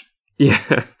sandwich.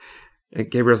 Yeah. And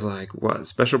Gabriel's like, what?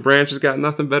 Special Branch has got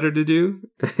nothing better to do?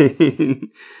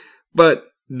 But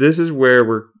this is where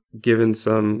we're given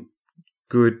some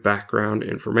good background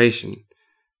information.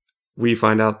 We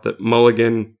find out that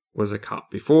Mulligan was a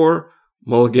cop before.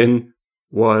 Mulligan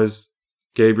was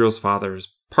Gabriel's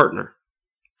father's partner.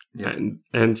 Yeah.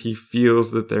 And he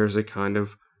feels that there's a kind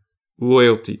of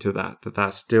loyalty to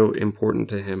that's still important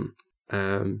to him.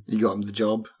 You got him the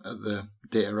job at the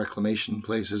data reclamation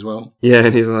place as well. Yeah,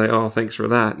 and he's like, oh, thanks for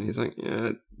that. And he's like,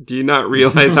 yeah, do you not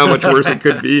realize how much worse it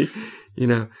could be?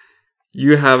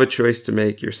 You have a choice to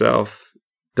make yourself.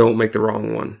 Don't make the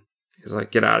wrong one. He's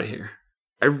like, get out of here.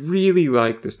 I really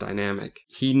like this dynamic.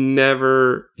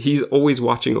 He's always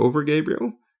watching over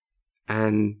Gabriel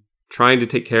and trying to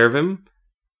take care of him,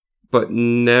 but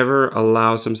never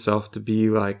allows himself to be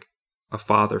like a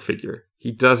father figure.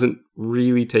 He doesn't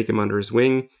really take him under his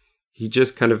wing. He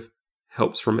just kind of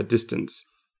helps from a distance.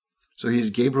 So he's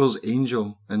Gabriel's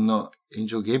angel and not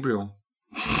Angel Gabriel.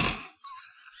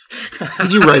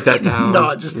 Did you write that down? No,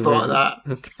 I just thought of that.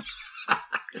 Okay.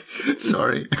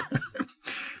 Sorry.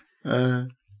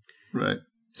 Right.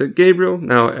 So Gabriel,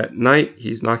 now at night,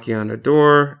 he's knocking on a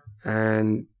door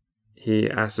and he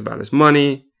asks about his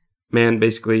money. Man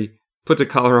basically puts a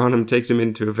collar on him, takes him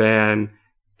into a van,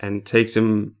 and takes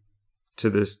him to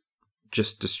this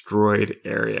just destroyed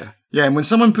area. Yeah, and when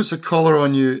someone puts a collar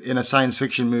on you in a science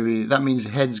fiction movie, that means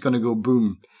head's going to go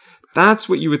boom. That's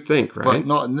what you would think, right? But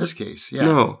not in this case, yeah.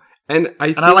 No. And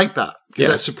I like that, because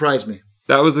that surprised me.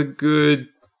 That was a good,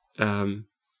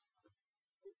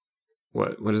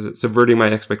 what is it? Subverting my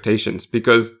expectations.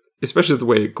 Because, especially the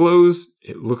way it glows,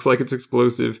 it looks like it's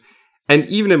explosive. And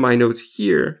even in my notes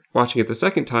here, watching it the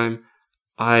second time,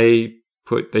 they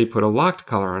put a locked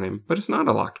collar on him, but it's not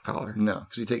a locked collar. No,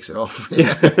 because he takes it off.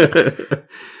 Yeah.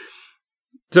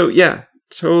 So, yeah,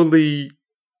 totally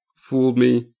fooled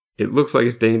me. It looks like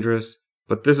it's dangerous,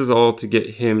 but this is all to get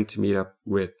him to meet up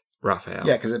with Raphael.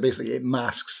 Yeah, because it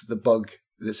masks the bug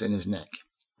that's in his neck.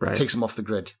 Right. It takes him off the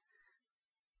grid.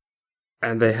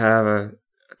 And they have a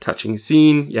touching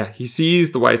scene. Yeah, he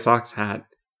sees the White Sox hat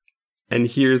and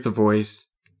hears the voice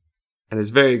and is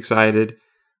very excited.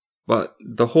 But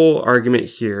the whole argument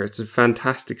here, it's a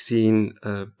fantastic scene,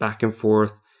 back and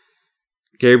forth.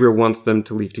 Gabriel wants them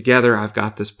to leave together. I've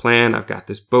got this plan. I've got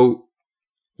this boat.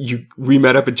 We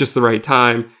met up at just the right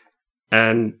time.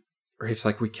 And Rafe's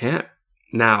like, we can't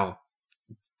now.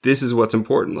 This is what's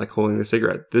important, like holding the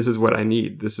cigarette. This is what I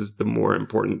need. This is the more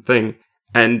important thing.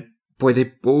 And boy, they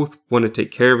both want to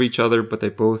take care of each other, but they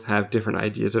both have different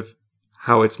ideas of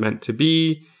how it's meant to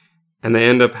be. And they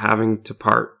end up having to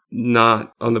part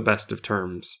not on the best of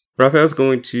terms. Raphael's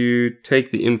going to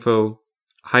take the info,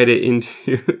 hide it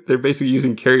into, they're basically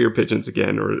using carrier pigeons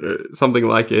again, or something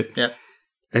like it. Yeah.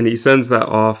 And he sends that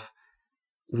off.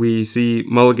 We see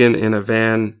Mulligan in a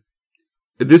van.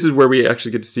 This is where we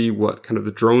actually get to see what kind of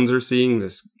the drones are seeing,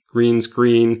 this green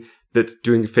screen that's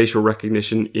doing facial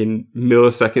recognition in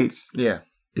milliseconds. Yeah.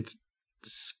 It's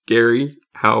scary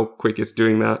how quick it's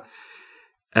doing that.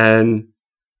 And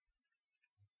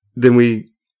then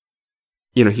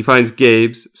he finds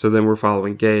Gabe's, so then we're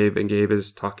following Gabe, and Gabe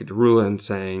is talking to Rula and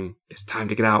saying, it's time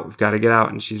to get out, we've got to get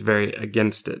out, and she's very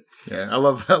against it. Yeah, I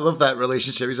love that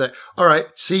relationship. He's like, all right,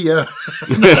 see ya.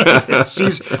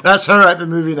 That's her at the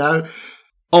movie now.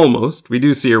 Almost. We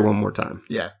do see her one more time.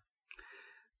 Yeah.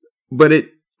 But it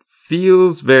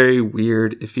feels very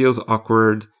weird. It feels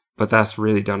awkward, but that's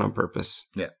really done on purpose.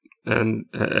 Yeah. And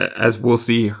as we'll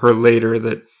see her later,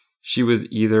 that she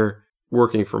was either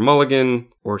working for Mulligan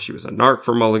or she was a narc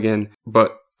for Mulligan.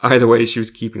 But either way, she was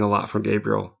keeping a lot from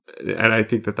Gabriel. And I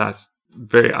think that's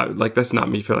very, like, that's not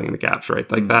me filling in the gaps,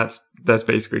 right? Like, that's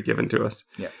basically given to us.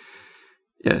 Yeah.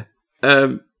 Yeah.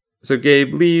 So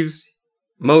Gabe leaves.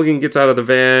 Mulligan gets out of the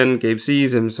van. Gabe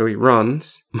sees him, so he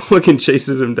runs. Mulligan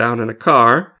chases him down in a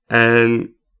car, and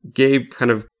Gabe kind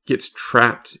of gets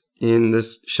trapped in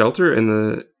this shelter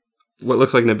in what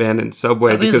looks like an abandoned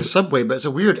subway. I think it's a subway, but it's a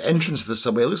weird entrance to the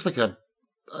subway. It looks like a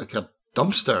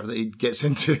dumpster that he gets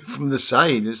into from the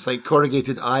side. It's like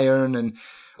corrugated iron and...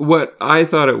 What I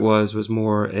thought it was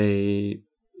more a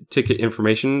ticket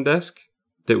information desk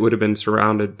that would have been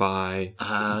surrounded by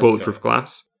bulletproof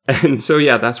glass. And so,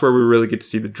 yeah, that's where we really get to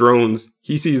see the drones.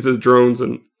 He sees the drones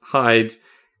and hides,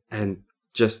 and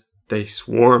just they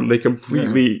swarm. They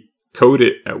completely code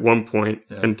it at one point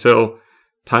until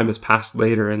time has passed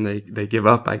later and they give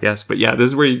up, I guess. But yeah, this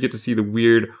is where you get to see the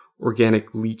weird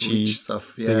organic leech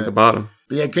stuff thing at the bottom.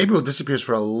 But yeah, Gabriel disappears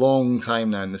for a long time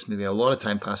now in this movie. A lot of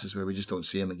time passes where we just don't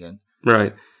see him again.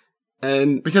 Right.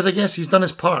 And because I guess he's done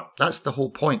his part. That's the whole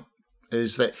point,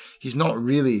 is that he's not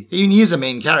really... He is a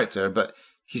main character, but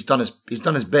he's done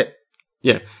his bit.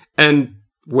 Yeah. And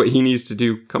what he needs to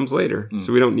do comes later.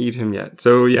 So we don't need him yet.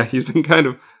 So yeah, he's been kind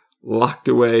of locked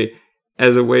away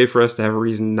as a way for us to have a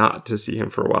reason not to see him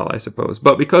for a while, I suppose.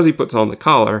 But because he puts on the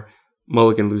collar,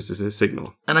 Mulligan loses his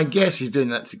signal. And I guess he's doing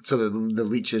that so that the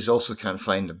leeches also can't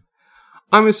find him.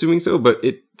 I'm assuming so, but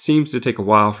it seems to take a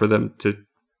while for them to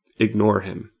ignore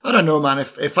him. I don't know, man.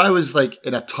 If I was like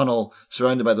in a tunnel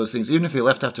surrounded by those things, even if they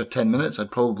left after 10 minutes,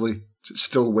 I'd probably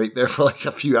still wait there for like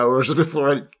a few hours before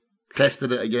I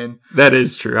tested it again. That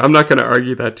is true. I'm not going to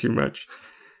argue that too much.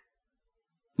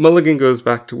 Mulligan goes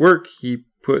back to work. He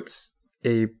puts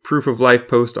a proof of life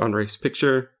post on Rafe's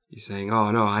picture. He's saying,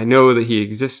 oh no, I know that he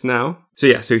exists now. So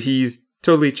yeah, so he's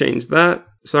totally changed that.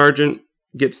 Sergeant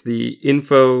gets the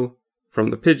info from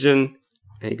the pigeon.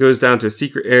 And he goes down to a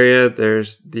secret area.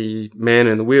 There's the man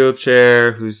in the wheelchair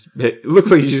it looks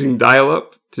like he's using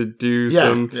dial-up to do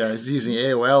some... Yeah, he's using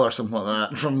AOL or something like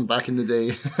that from back in the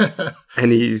day.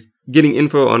 And he's getting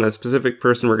info on a specific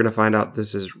person. We're going to find out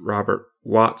this is Robert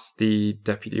Watts, the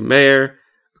deputy mayor.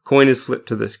 A coin is flipped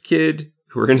to this kid,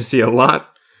 who we're going to see a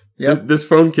lot. Yep. This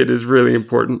phone kid is really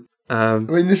important. I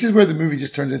mean, this is where the movie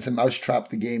just turns into Mousetrap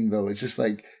the game, though. It's just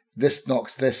like... This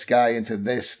knocks this guy into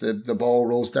this. The ball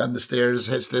rolls down the stairs,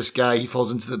 hits this guy. He falls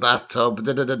into the bathtub.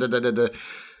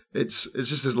 It's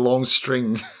just this long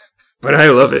string. But I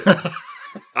love it.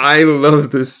 I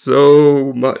love this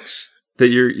so much that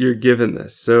you're given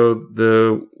this. So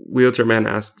the wheelchair man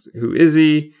asks, "Who is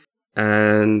he?"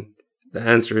 And the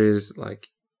answer is like,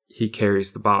 he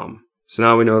carries the bomb. So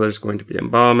now we know there's going to be a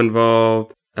bomb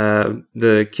involved.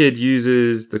 The kid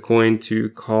uses the coin to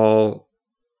call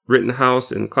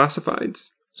Rittenhouse in classifieds.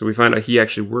 So we find out he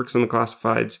actually works in the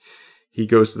classifieds. He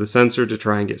goes to the censor to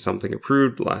try and get something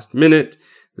approved last minute.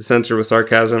 The censor with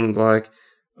sarcasm like,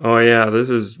 "Oh yeah, this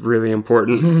is really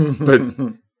important." But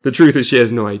the truth is she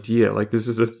has no idea. Like, this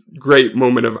is a great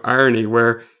moment of irony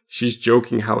where she's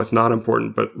joking how it's not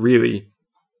important, but really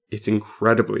it's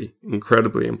incredibly,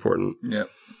 incredibly important. Yeah.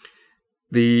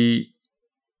 The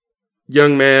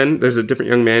young man, there's a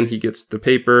different young man. He gets the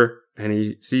paper and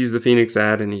he sees the Phoenix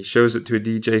ad and he shows it to a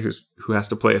DJ who has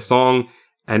to play a song.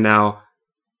 And now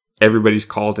everybody's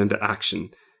called into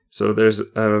action. So there's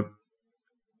a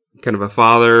kind of a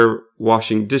father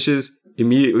washing dishes,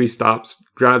 immediately stops,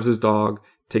 grabs his dog,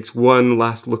 takes one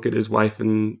last look at his wife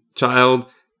and child,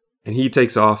 and he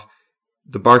takes off.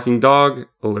 The barking dog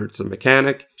alerts the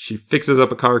mechanic. She fixes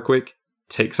up a car quick,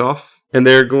 takes off. And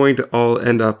they're going to all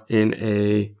end up in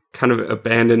a kind of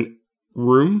abandoned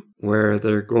room where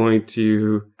they're going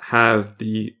to have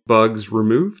the bugs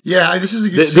removed. Yeah, this is a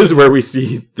good This is where we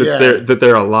see that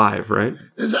they're alive, right?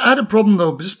 I had a problem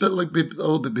though, just a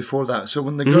little bit before that. So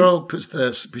when the girl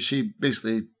she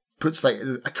basically puts like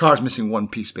a car's missing one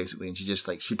piece basically, and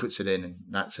she puts it in and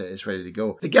that's it, it's ready to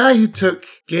go. The guy who took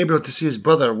Gabriel to see his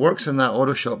brother works in that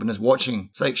auto shop and is watching.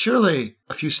 It's like, surely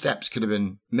a few steps could have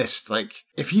been missed. Like,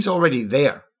 if he's already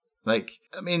there. Like,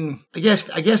 I mean, I guess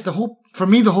the whole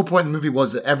point of the movie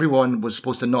was that everyone was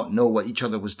supposed to not know what each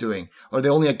other was doing, or they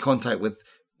only had contact with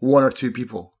one or two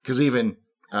people. Because even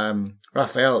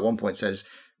Raphael at one point says,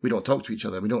 "We don't talk to each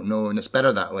other, we don't know, and it's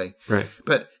better that way." Right.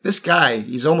 But this guy,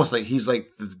 he's almost like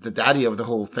the daddy of the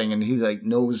whole thing, and he like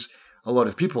knows a lot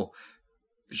of people.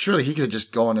 Surely he could have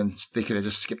just gone and they could have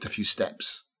just skipped a few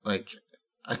steps. Like,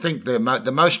 I think the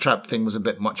mousetrap thing was a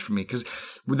bit much for me, because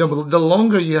the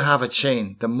longer you have a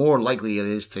chain, the more likely it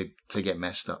is to get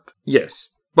messed up.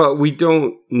 Yes, but we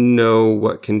don't know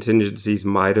what contingencies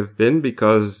might have been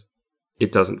because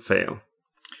it doesn't fail.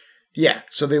 Yeah,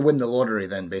 so they win the lottery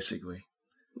then, basically.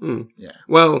 Yeah.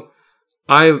 Well,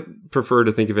 I prefer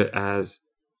to think of it as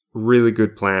really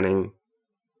good planning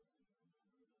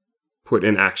put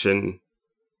in action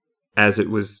as it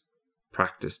was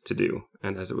practiced to do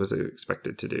and as it was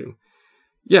expected to do.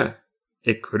 Yeah,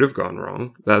 it could have gone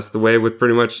wrong. That's the way with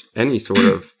pretty much any sort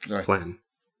of plan.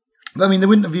 I mean, they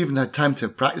wouldn't have even had time to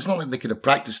practice. It's not like they could have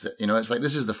practiced it. You know, it's like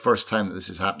this is the first time that this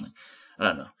is happening. I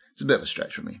don't know. It's a bit of a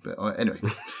stretch for me, but anyway.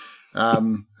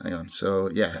 Hang on. So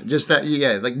yeah, just that.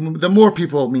 Yeah, like the more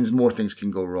people means more things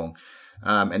can go wrong.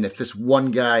 And if this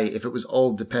one guy, if it was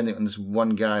all dependent on this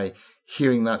one guy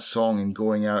hearing that song and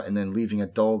going out and then leaving a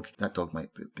dog, that dog might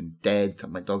have been dead. That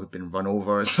my dog had been run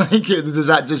over. It's like, does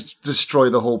that just destroy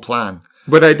the whole plan?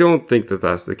 But I don't think that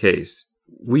that's the case.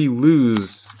 We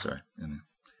lose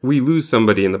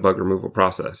somebody in the bug removal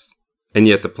process, and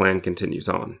yet the plan continues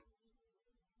on.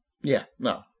 Yeah,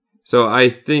 no. So I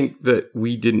think that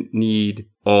we didn't need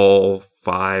all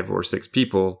 5 or 6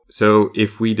 people. So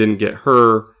if we didn't get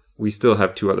her, we still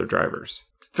have 2 other drivers.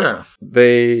 Fair enough.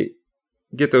 They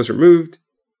get those removed.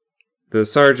 The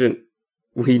sergeant,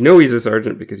 we know he's a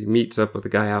sergeant because he meets up with the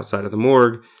guy outside of the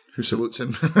morgue. Who salutes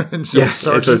him. Yes,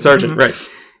 it's a sergeant, right.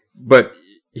 But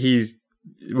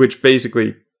which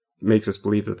basically makes us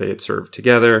believe that they had served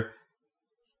together.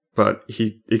 But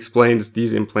he explains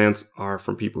these implants are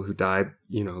from people who died,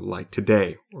 like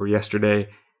today or yesterday.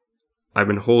 I've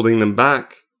been holding them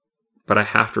back, but I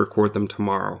have to record them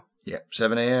tomorrow. Yep,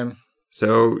 7 a.m.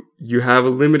 So you have a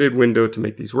limited window to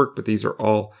make these work, but these are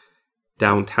all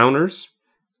downtowners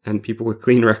and people with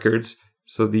clean records.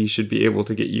 So these should be able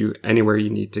to get you anywhere you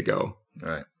need to go.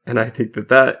 Right. And I think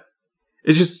that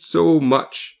is just so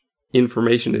much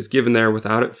information is given there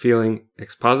without it feeling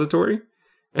expository.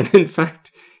 And in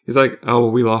fact, he's like, "Oh,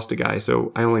 well, we lost a guy,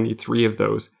 so I only need 3 of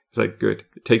those." It's like, good.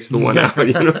 It takes the one out,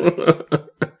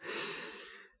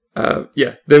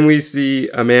 Then we see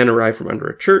a man arrive from under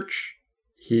a church.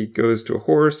 He goes to a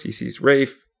horse. He sees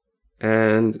Rafe.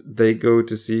 And they go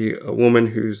to see a woman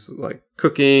who's like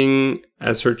cooking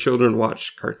as her children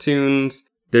watch cartoons.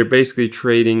 They're basically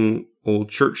trading old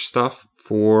church stuff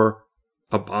for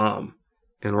a bomb,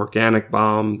 an organic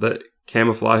bomb that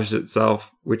camouflages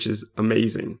itself, which is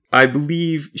amazing. I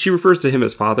believe she refers to him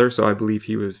as father, so I believe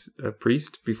he was a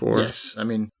priest before. Yes, I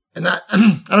mean, and that,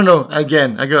 I don't know,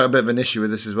 again, I got a bit of an issue with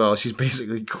this as well. She's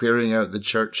basically clearing out the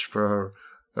church for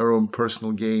her own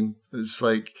personal gain. It's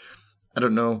like, I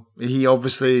don't know. He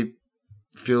obviously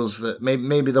feels that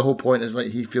maybe the whole point is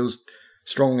like he feels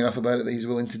strongly enough about it that he's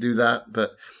willing to do that.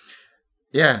 But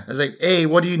yeah, I was like, hey,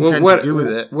 what do you intend to do with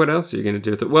it? What else are you going to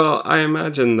do with it? Well, I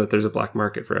imagine that there's a black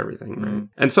market for everything, right?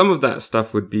 And some of that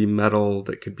stuff would be metal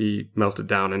that could be melted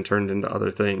down and turned into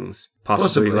other things.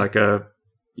 Possibly. Like a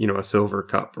silver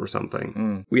cup or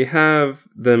something. We have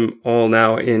them all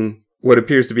now in what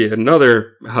appears to be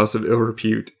another house of ill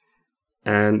repute.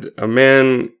 And a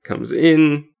man comes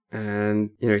in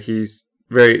and, he's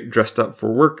very dressed up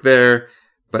for work there.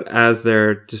 But as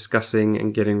they're discussing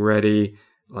and getting ready,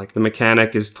 like the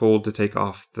mechanic is told to take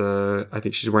off I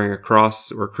think she's wearing a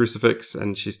cross or a crucifix,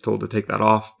 and she's told to take that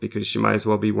off because she might as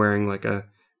well be wearing like a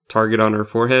target on her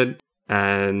forehead.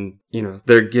 And,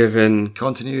 they're given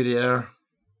continuity error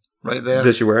right there.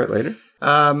 Does she wear it later?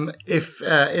 If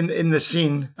in the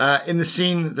scene,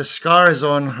 the scar is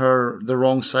on the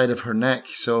wrong side of her neck.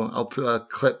 So I'll put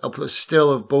a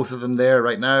still of both of them there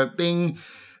right now. Bing.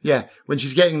 Yeah. When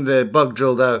she's getting the bug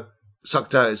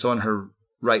sucked out, it's on her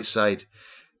right side.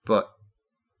 But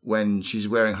when she's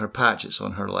wearing her patch, it's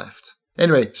on her left.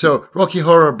 Anyway, so Rocky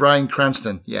Horror Bryan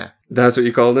Cranston. Yeah. That's what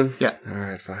you called him? Yeah. All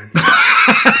right, fine.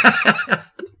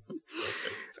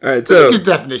 All right. So that's a good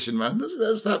definition, man.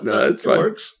 That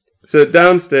works. So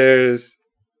downstairs,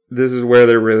 this is where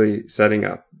they're really setting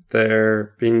up.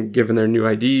 They're being given their new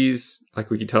IDs. Like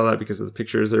we can tell that because of the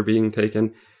pictures they're being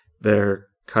taken. They're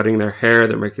cutting their hair.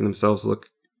 They're making themselves look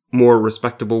more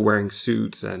respectable, wearing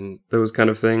suits and those kind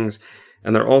of things.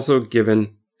 And they're also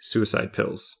given suicide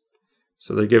pills.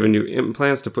 So they're given new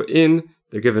implants to put in.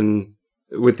 They're given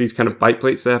with these kind of bite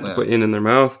plates they have to put in their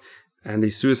mouth. And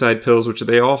these suicide pills, which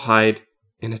they all hide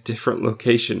in a different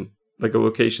location, like a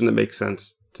location that makes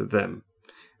sense to them.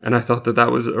 And I thought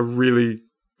that was a really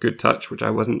good touch, which I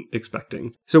wasn't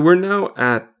expecting. So we're now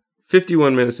at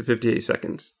 51 minutes and 58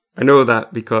 seconds. I know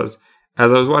that because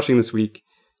as I was watching this week,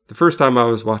 the first time I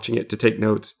was watching it to take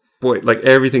notes, boy, like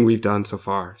everything we've done so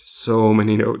far, so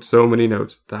many notes,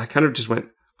 that I kind of just went,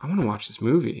 I want to watch this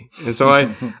movie. And so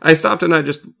I stopped and I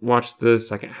just watched the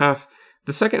second half.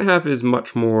 The second half is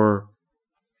much more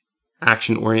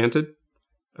action oriented.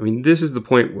 I mean, this is the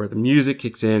point where the music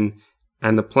kicks in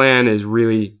and the plan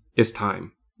is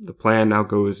time. The plan now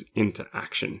goes into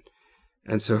action.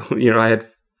 And so, I had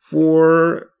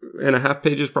 4.5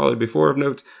 pages probably before of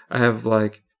notes. I have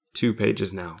like 2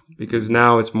 pages now because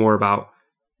now it's more about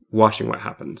watching what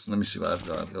happens. Let me see what I've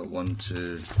got. I've got 1,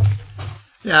 2.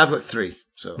 Yeah, I've got 3.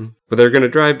 So, but they're going to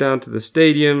drive down to the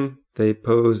stadium. They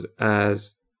pose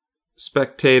as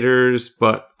spectators,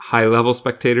 but high-level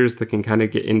spectators that can kind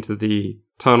of get into the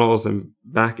tunnels and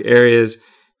back areas.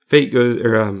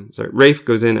 Rafe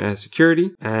goes in as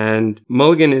security, and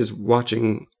Mulligan is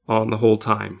watching on the whole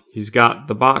time. He's got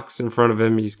the box in front of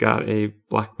him. He's got a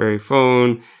BlackBerry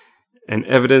phone, an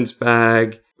evidence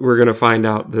bag. We're going to find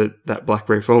out that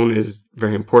BlackBerry phone is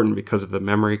very important because of the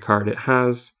memory card it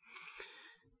has.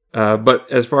 But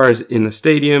as far as in the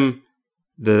stadium,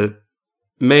 the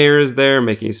mayor is there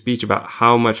making a speech about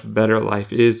how much better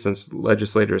life is since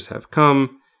legislators have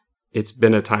come. It's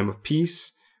been a time of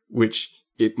peace, which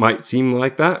it might seem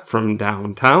like that from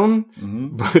downtown,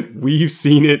 but we've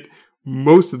seen it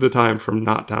most of the time from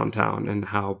not downtown and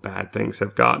how bad things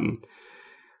have gotten.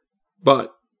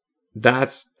 But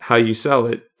that's how you sell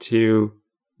it to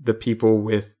the people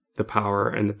with the power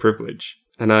and the privilege.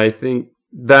 And I think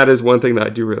that is one thing that I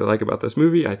do really like about this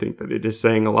movie. I think that it is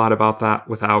saying a lot about that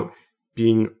without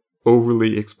being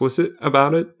overly explicit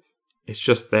about it. It's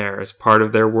just there as part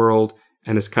of their world,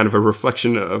 and it's kind of a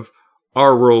reflection of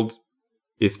our world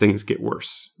if things get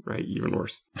worse, right? Even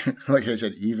worse. Like I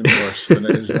said, even worse than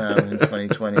it is now in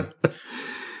 2020. But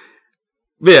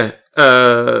yeah,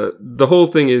 the whole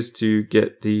thing is to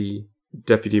get the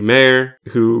deputy mayor,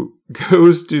 who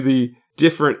goes to the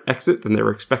different exit than they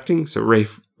were expecting. So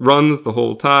Rafe runs the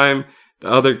whole time. The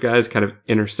other guys kind of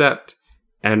intercept,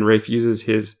 and Rafe uses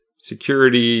his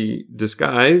security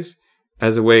disguise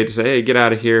as a way to say, hey, get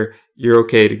out of here. You're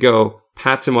okay to go.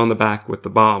 Pats him on the back with the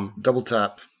bomb. Double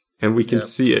tap. And we can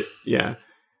see it. Yeah.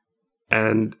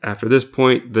 And after this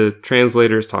point, the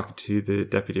translator is talking to the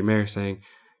deputy mayor saying,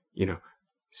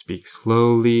 speak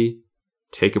slowly,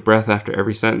 take a breath after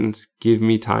every sentence, give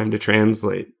me time to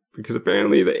translate. Because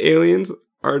apparently the aliens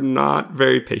are not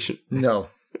very patient. No,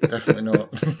 definitely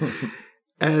not.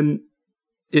 And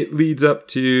it leads up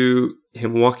to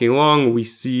him walking along. We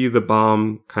see the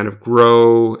bomb kind of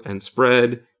grow and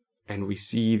spread, and we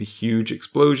see the huge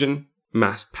explosion,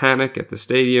 mass panic at the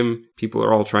stadium. People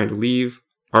are all trying to leave.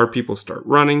 Our people start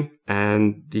running,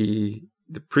 and the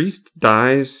priest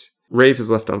dies. Rafe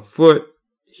is left on foot.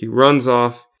 He runs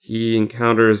off. He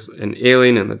encounters an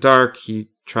alien in the dark. He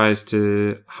tries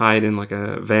to hide in like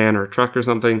a van or a truck or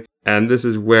something. And this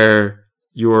is where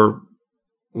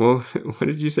what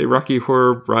did you say? Rocky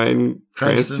Horror Bryan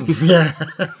Cranston? Yeah.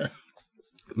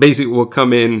 Basically will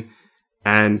come in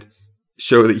and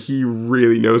show that he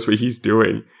really knows what he's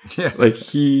doing. Yeah. Like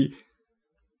he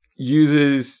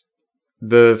uses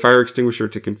the fire extinguisher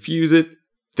to confuse it,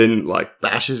 then like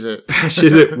bashes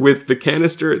it with the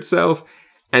canister itself.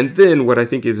 And then what I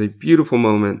think is a beautiful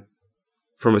moment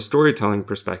from a storytelling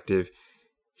perspective,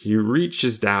 he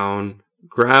reaches down,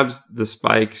 grabs the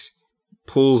spikes,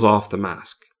 pulls off the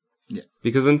mask. Yeah.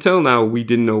 Because until now, we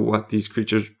didn't know what these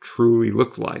creatures truly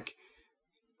looked like.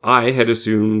 I had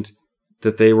assumed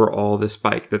that they were all the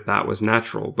spike, that was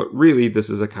natural. But really, this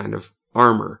is a kind of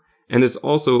armor. And it's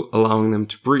also allowing them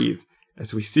to breathe.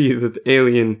 As we see that the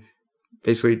alien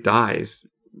basically dies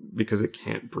because it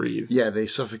can't breathe. Yeah, they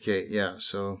suffocate. Yeah,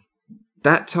 so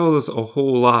that tells us a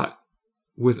whole lot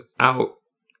without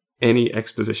any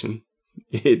exposition.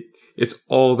 It's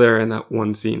all there in that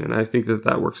one scene, and I think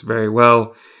that works very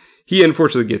well. He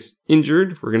unfortunately gets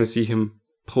injured. We're going to see him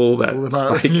pull that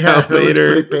spike out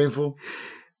later. It's pretty painful.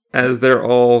 As they're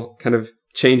all kind of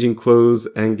changing clothes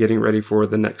and getting ready for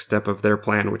the next step of their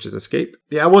plan, which is escape.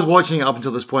 Yeah, I was watching it up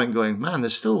until this point and going, man,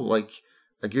 there's still like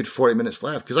a good 40 minutes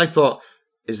left. Because I thought,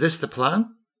 is this the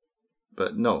plan?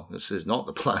 But no, this is not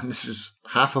the plan. This is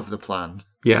half of the plan.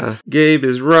 Yeah. Gabe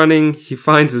is running. He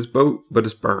finds his boat, but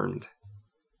it's burned.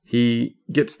 He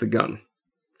gets the gun.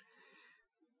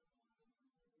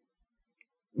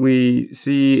 We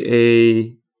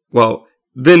see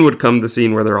then would come the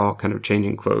scene where they're all kind of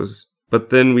changing clothes. But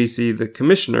then we see the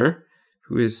commissioner,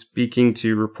 who is speaking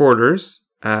to reporters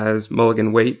as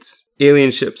Mulligan waits.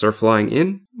 Alien ships are flying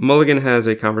in. Mulligan has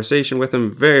a conversation with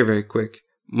him, very, very quick.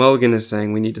 Mulligan is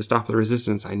saying, we need to stop the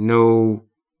resistance. I know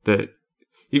that...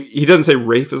 He doesn't say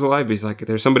Rafe is alive. He's like,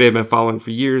 there's somebody I've been following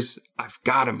for years. I've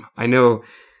got him. I know.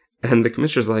 And the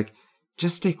commissioner's like,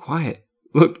 just stay quiet.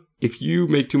 Look, if you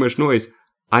make too much noise,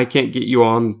 I can't get you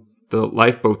on the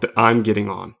lifeboat that I'm getting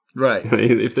on. Right.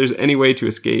 If there's any way to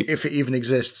escape. If it even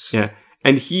exists. Yeah.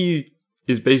 And he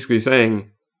is basically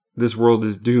saying, this world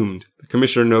is doomed. The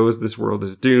commissioner knows this world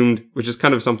is doomed, which is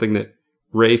kind of something that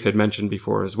Rafe had mentioned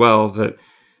before as well, that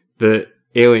the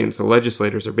aliens, the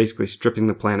legislators, are basically stripping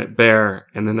the planet bare,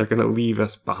 and then they're going to leave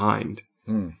us behind.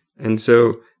 And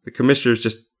so the commissioner's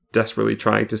just desperately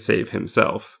trying to save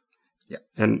himself. Yeah.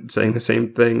 And saying the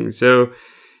same thing. So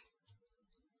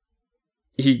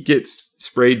he gets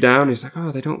sprayed down. He's like,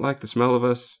 oh, they don't like the smell of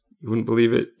us. You wouldn't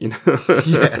believe it,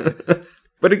 Yeah.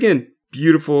 But again,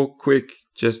 beautiful, quick,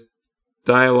 just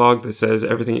dialogue that says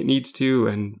everything it needs to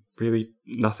and really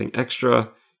nothing extra.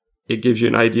 It gives you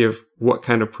an idea of what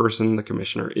kind of person the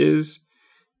commissioner is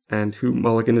and who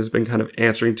Mulligan has been kind of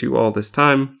answering to all this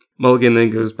time. Mulligan then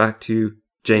goes back to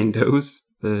Jane Doe's,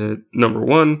 the number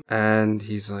one, and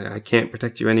he's like, I can't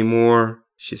protect you anymore.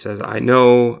 She says, I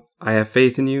know, I have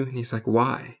faith in you. And he's like,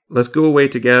 why? Let's go away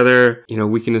together.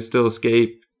 We can still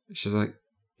escape. She's like,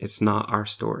 it's not our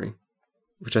story,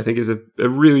 which I think is a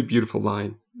really beautiful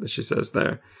line that she says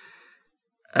there.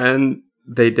 And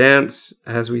they dance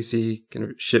as we see kind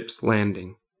of ships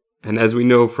landing. And as we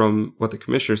know from what the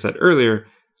commissioner said earlier,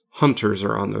 hunters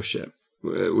are on those ships,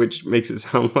 which makes it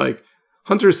sound like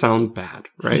hunters sound bad,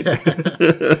 right?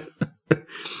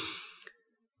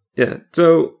 Yeah.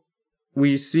 So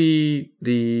we see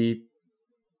the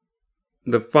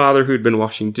father who'd been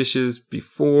washing dishes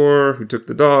before, who took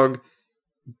the dog.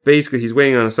 Basically, he's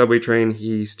waiting on a subway train.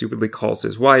 He stupidly calls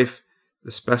his wife.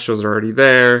 The specials are already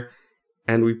there.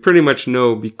 And we pretty much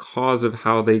know, because of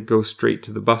how they go straight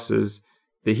to the buses,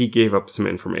 that he gave up some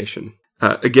information.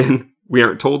 Again, we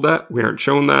aren't told that. We aren't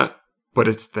shown that. But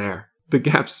it's there. The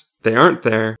gaps, they aren't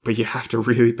there, but you have to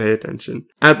really pay attention.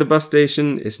 At the bus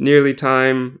station, it's nearly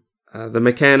time. The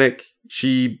mechanic,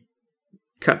 she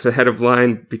cuts ahead of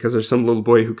line because there's some little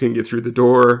boy who couldn't get through the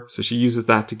door. So she uses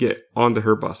that to get onto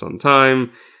her bus on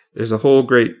time. There's a whole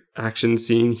great action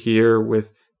scene here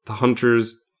with the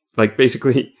hunters. Like,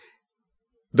 basically,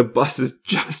 the bus is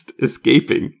just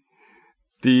escaping.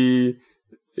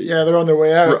 they're on their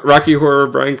way out. Rocky Horror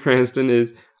Bryan Cranston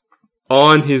is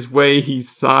on his way. He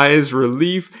sighs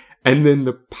relief, and then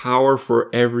the power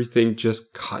for everything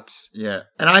just cuts. Yeah.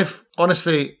 And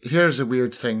honestly, here's a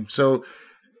weird thing. So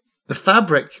the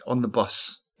fabric on the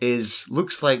bus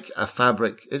looks like a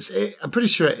fabric. I'm pretty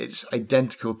sure it's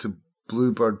identical to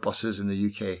Bluebird buses in the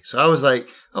UK. So I was like,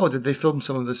 oh, did they film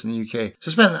some of this in the UK? So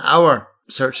I spent an hour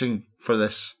searching for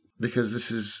this because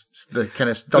this is the kind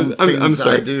of dumb things that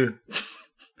I do.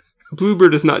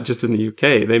 Bluebird is not just in the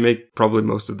UK. They make probably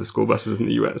most of the school buses in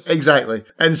the US. Exactly.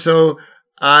 And so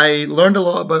I learned a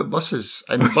lot about buses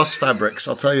and bus fabrics,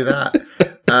 I'll tell you that.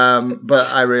 But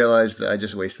I realized that I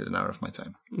just wasted an hour of my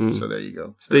time. So there you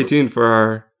go. Stay tuned for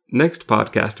our next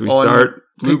podcast. We start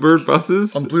Bluebird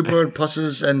buses. On Bluebird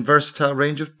buses and versatile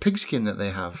range of pigskin that they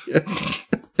have.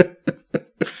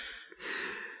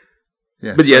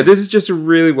 But yeah, this is just a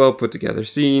really well put together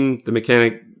scene. The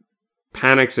mechanic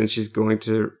panics and she's going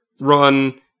to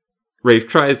run. Rafe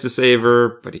tries to save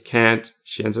her, but he can't.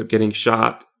 She ends up getting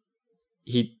shot.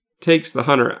 He takes the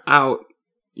hunter out,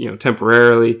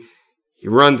 temporarily. He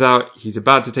runs out. He's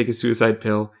about to take a suicide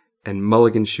pill, and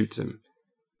Mulligan shoots him.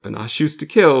 But not shoots to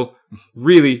kill,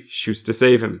 really shoots to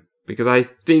save him. Because I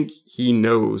think he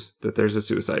knows that there's a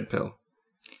suicide pill.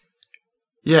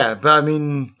 Yeah, but I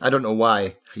mean, I don't know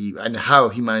why and how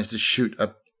he managed to shoot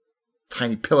a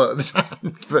tiny pill out of his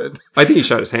hand. But I think he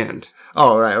shot his hand.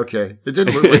 Oh, right, okay. It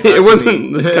didn't look like that. It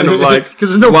wasn't this kind of like because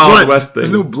there's no Wild blood. West thing.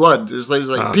 There's no blood. It's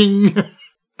like ping.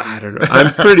 I don't know.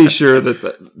 I'm pretty sure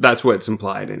that's what's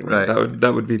implied anyway. Right.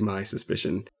 That would be my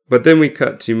suspicion. But then we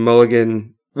cut to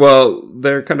Mulligan. Well,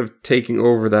 they're kind of taking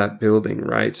over that building,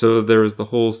 right? So there was the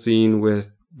whole scene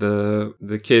with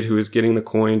the kid who is getting the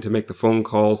coin to make the phone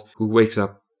calls, who wakes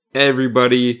up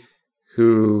everybody,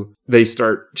 who they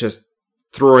start just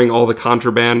throwing all the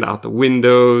contraband out the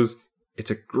windows.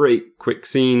 It's a great, quick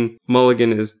scene.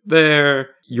 Mulligan is there.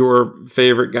 Your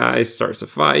favorite guy starts a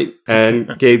fight,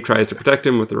 and Gabe tries to protect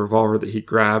him with the revolver that he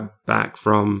grabbed back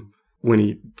from when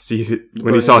he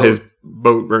saw his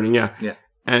boat burning. Yeah.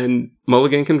 And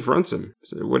Mulligan confronts him.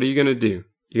 So, what are you going to do?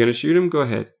 You're going to shoot him? Go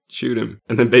ahead. Shoot him.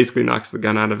 And then basically knocks the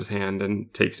gun out of his hand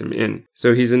and takes him in.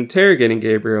 So he's interrogating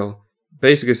Gabriel,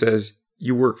 basically says,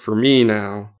 you work for me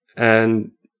now,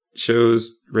 and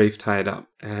shows Rafe tied up.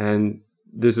 And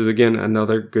this is, again,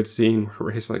 another good scene where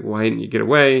Rafe's like, why didn't you get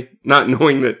away? Not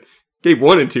knowing that Gabe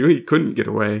wanted to. He couldn't get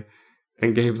away.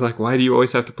 And Gabe's like, why do you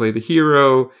always have to play the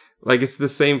hero? Like, it's the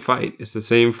same fight. It's the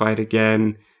same fight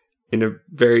again in a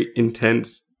very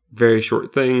intense, very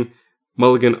short thing.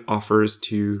 Mulligan offers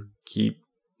to keep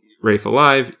Rafe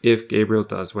alive if Gabriel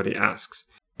does what he asks.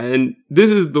 And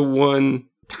this is the one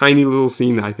tiny little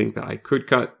scene that I think that I could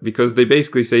cut, because they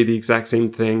basically say the exact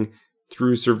same thing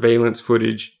through surveillance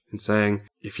footage and saying,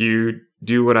 if you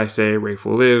do what I say, Rafe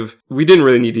will live. We didn't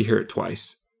really need to hear it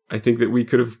twice. I think that we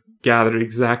could have gathered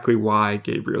exactly why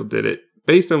Gabriel did it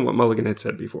based on what Mulligan had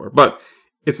said before. But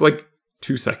it's like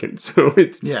 2 seconds. So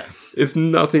it's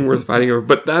nothing worth fighting over.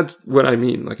 But that's what I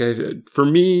mean. Like, for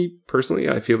me personally,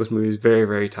 I feel this movie is very,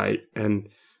 very tight. And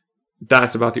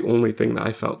that's about the only thing that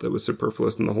I felt that was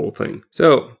superfluous in the whole thing.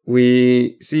 So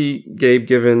we see Gabe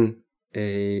given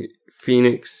a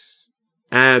Phoenix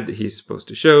ad that he's supposed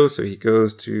to show. So he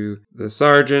goes to the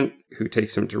sergeant, who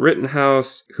takes him to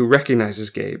Rittenhouse, who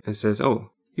recognizes Gabe and says,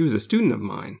 oh, he was a student of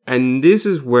mine. And this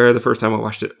is where the first time I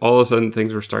watched it, all of a sudden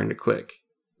things were starting to click.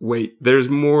 Wait, there's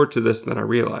more to this than I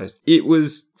realized. It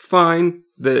was fine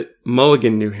that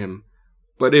Mulligan knew him,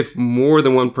 but if more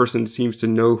than one person seems to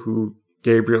know who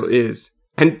Gabriel is,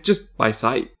 and just by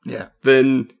sight,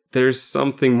 then there's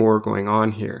something more going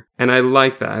on here. And I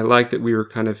like that. I like that we were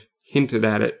kind of hinted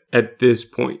at it at this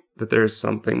point, that there's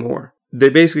something more. They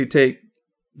basically take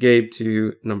Gabe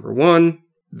to number one.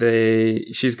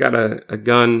 She's got a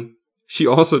gun. She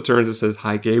also turns and says,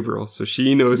 hi, Gabriel. So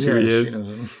she knows who he is. She knows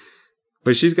him.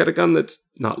 But she's got a gun that's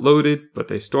not loaded, but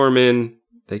they storm in,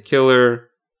 they kill her.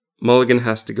 Mulligan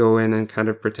has to go in and kind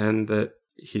of pretend that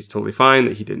he's totally fine,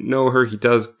 that he didn't know her. He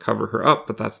does cover her up,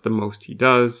 but that's the most he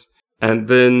does. And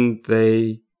then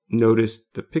they notice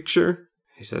the picture.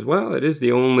 He says, well, it is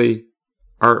the only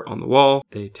art on the wall.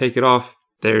 They take it off.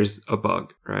 There's a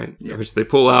bug, right? Yeah. Which they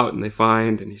pull out and they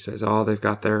find. And he says, oh, they've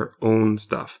got their own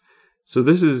stuff. So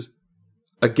this is,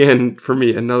 again, for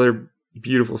me, another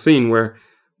beautiful scene where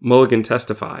Mulligan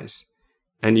testifies.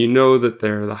 And you know that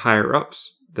they're the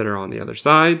higher-ups that are on the other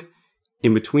side.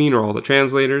 In between are all the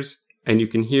translators. And you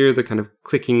can hear the kind of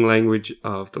clicking language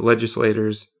of the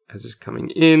legislators as it's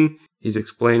coming in. He's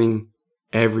explaining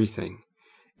everything.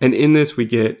 And in this, we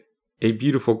get a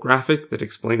beautiful graphic that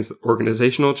explains the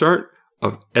organizational chart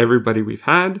of everybody we've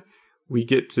had. We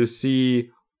get to see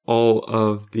all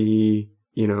of the,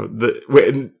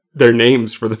 their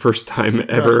names for the first time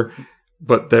ever, Right.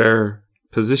 but their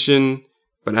position.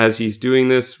 But as he's doing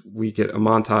this, we get a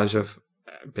montage of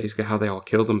basically how they all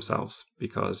kill themselves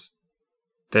because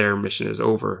their mission is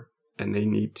over and they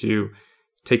need to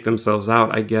take themselves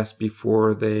out, I guess,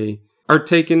 before they are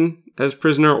taken as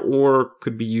prisoner or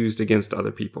could be used against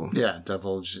other people. Yeah,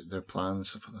 divulge their plans,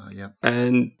 stuff like that, yeah.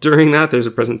 And during that, there's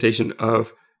a presentation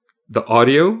of the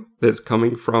audio that's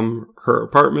coming from her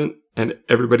apartment and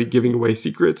everybody giving away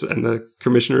secrets, and the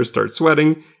commissioner starts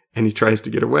sweating and he tries to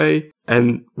get away.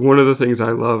 And one of the things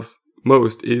I love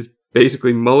most is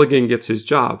basically Mulligan gets his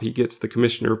job. He gets the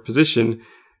commissioner position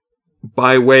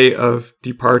by way of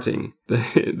departing.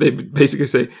 They basically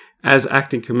say, as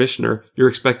acting commissioner, you're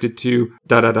expected to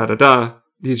da-da-da-da-da.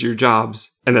 These are your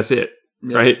jobs. And that's it,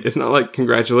 right? It's not like,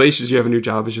 congratulations, you have a new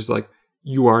job. It's just like,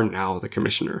 you are now the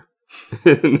commissioner.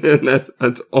 And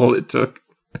that's all it took.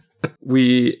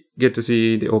 We get to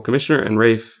see the old commissioner and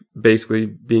Rafe basically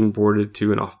being boarded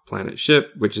to an off-planet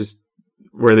ship, which is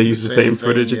where they use the same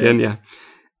footage again. Yeah.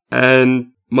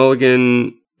 And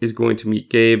Mulligan is going to meet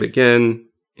Gabe again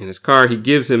in his car. He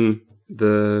gives him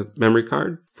the memory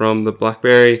card from the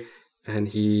BlackBerry and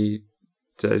he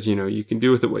says, you can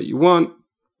do with it what you want,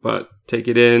 but take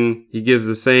it in. He gives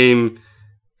the same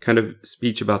kind of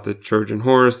speech about the Trojan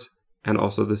horse and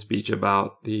also the speech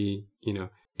about the,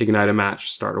 ignite a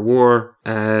match, start a war.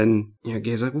 And,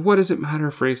 Gabe's like, what does it matter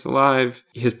if Rafe's alive?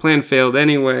 His plan failed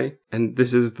anyway. And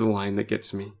this is the line that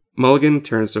gets me. Mulligan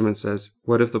turns to him and says,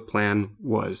 what if the plan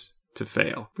was to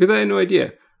fail? Because I had no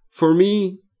idea. For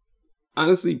me,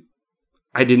 honestly,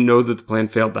 I didn't know that the plan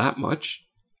failed that much.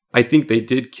 I think they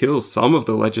did kill some of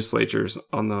the legislatures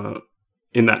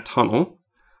in that tunnel.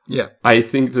 Yeah. I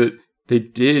think that they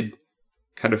did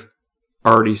kind of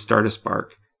already start a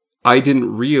spark. I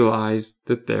didn't realize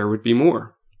that there would be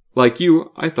more. Like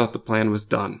you, I thought the plan was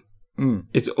done.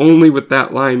 It's only with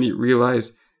that line that you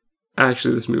realize,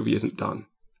 actually, this movie isn't done.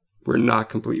 We're not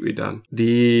completely done.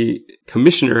 The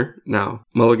commissioner now,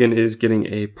 Mulligan, is getting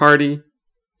a party.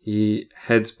 He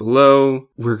heads below.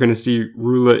 We're going to see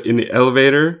Rula in the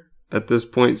elevator at this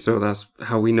point, so that's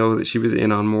how we know that she was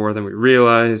in on more than we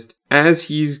realized. As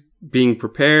he's being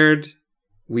prepared,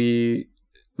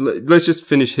 let's just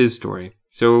finish his story.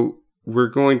 So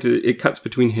it cuts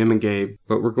between him and Gabe,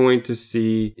 but we're going to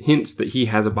see hints that he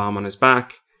has a bomb on his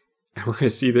back. And we're going to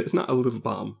see that it's not a little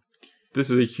bomb. This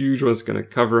is a huge one that's going to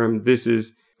cover him. This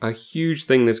is a huge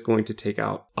thing that's going to take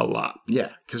out a lot. Yeah,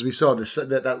 because we saw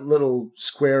that little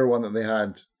square one that they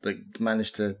had that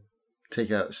managed to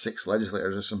take out 6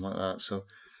 legislators or something like that. So,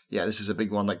 yeah, this is a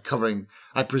big one, like covering,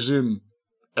 I presume,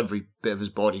 every bit of his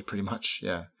body pretty much.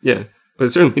 Yeah. Yeah. But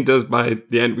it certainly does by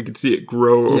the end. We can see it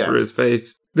grow over his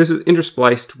face. This is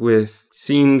interspliced with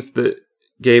scenes that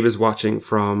Gabe is watching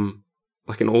from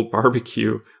like an old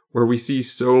barbecue where we see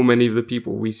so many of the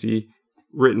people. We see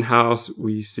Rittenhouse.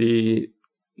 We see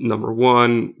number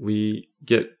 1. We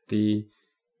get the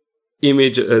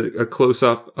image, a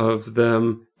close-up of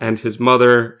them and his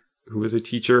mother, who was a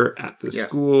teacher at the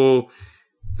school,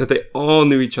 that they all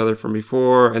knew each other from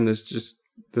before. And there's just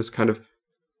this kind of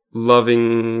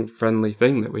loving, friendly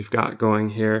thing that we've got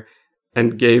going here.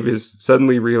 And Gabe is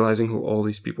suddenly realizing who all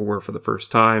these people were for the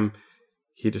first time.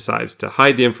 He decides to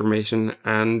hide the information.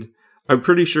 And I'm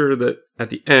pretty sure that at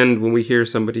the end, when we hear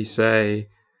somebody say,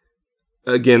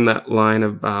 again, that line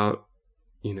about,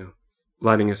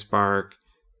 lighting a spark,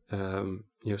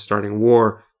 starting a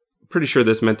war, I'm pretty sure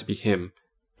that's meant to be him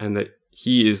and that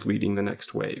he is leading the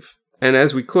next wave. And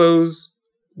as we close,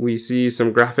 we see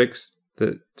some graphics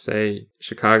that say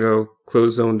Chicago,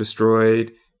 closed zone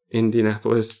destroyed,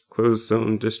 Indianapolis, closed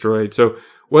zone destroyed. So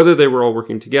whether they were all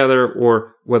working together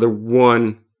or whether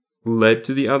one led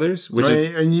to the others,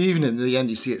 and even in the end,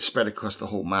 you see it spread across the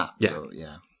whole map. Yeah. Though.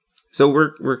 Yeah. So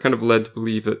we're kind of led to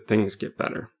believe that things get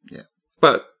better. Yeah.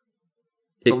 But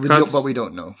we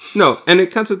don't know. No, and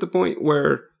it cuts at the point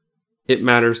where it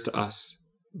matters to us.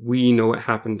 We know what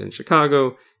happened in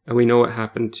Chicago, and we know what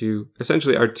happened to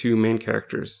essentially our 2 main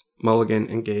characters, Mulligan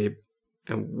and Gabe,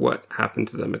 and what happened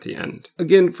to them at the end.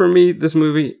 Again, for me, this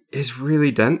movie is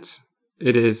really dense.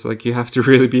 It is like you have to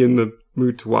really be in the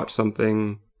mood to watch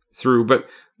something through. But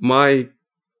my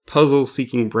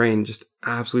puzzle-seeking brain just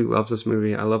absolutely loves this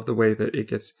movie. I love the way that it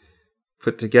gets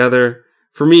put together.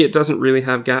 For me, it doesn't really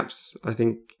have gaps. I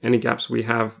think any gaps we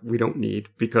have, we don't need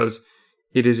because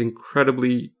it is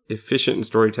incredibly efficient in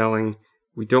storytelling.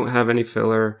 We don't have any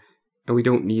filler, and we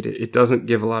don't need it. It doesn't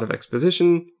give a lot of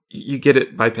exposition. You get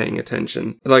it by paying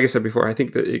attention. Like I said before, I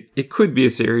think that it could be a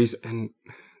series, and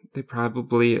they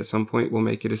probably at some point will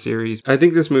make it a series. I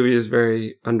think this movie is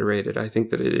very underrated. I think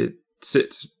that it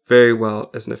sits very well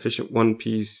as an efficient one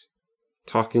piece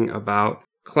talking about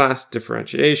class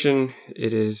differentiation.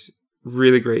 It is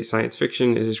really great science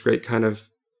fiction. It is great kind of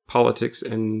politics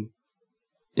and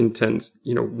intense,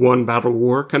 one battle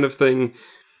war kind of thing.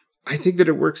 I think that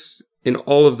it works in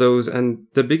all of those. And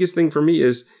the biggest thing for me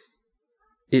is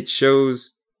it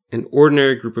shows an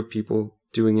ordinary group of people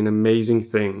doing an amazing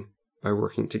thing by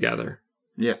working together.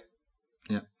 Yeah.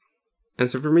 Yeah. And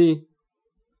so for me,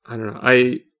 I don't know.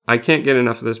 I can't get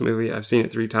enough of this movie. I've seen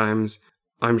it 3 times.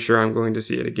 I'm sure I'm going to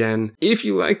see it again. If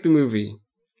you like the movie,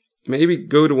 maybe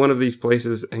go to one of these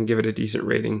places and give it a decent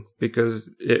rating,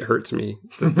 because it hurts me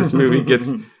that this movie gets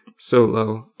so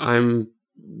low. I'm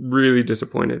really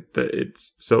disappointed that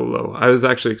it's so low. I was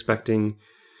actually expecting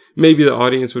maybe the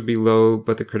audience would be low,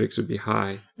 but the critics would be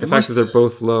high. The fact that they're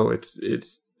both low, it's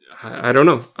I don't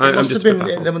know. There must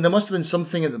have been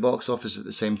something at the box office at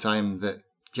the same time that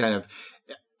kind of,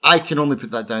 I can only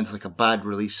put that down to like a bad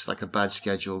release, like a bad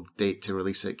scheduled date to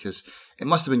release it, because it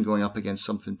must have been going up against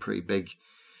something pretty big,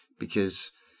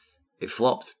 because it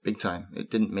flopped big time. It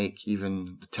didn't make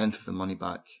even the 10th of the money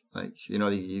back. Like, you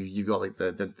got like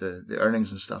the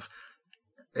earnings and stuff.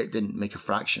 It didn't make a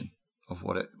fraction of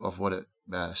what it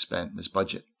spent, this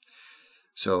budget.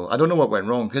 So I don't know what went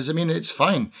wrong, because I mean, it's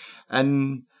fine.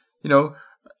 And,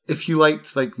 if you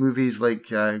liked like movies like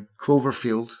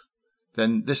Cloverfield,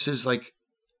 then this is like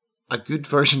a good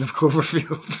version of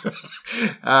Cloverfield.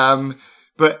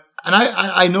 But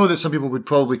I know that some people would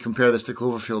probably compare this to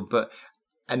Cloverfield,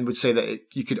 and would say that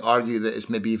you could argue that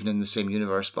it's maybe even in the same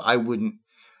universe, but I wouldn't.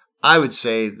 I would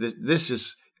say this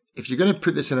is, if you're going to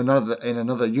put this in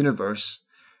another universe,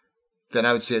 then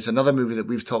I would say it's another movie that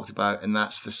we've talked about, and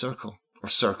that's The Circle, or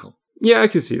Circle. Yeah, I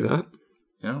can see that.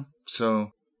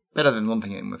 So better than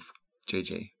lumping it in with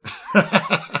JJ.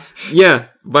 Yeah,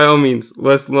 by all means,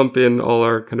 let's lump in all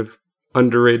our kind of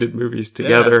underrated movies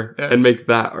together and make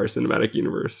that our cinematic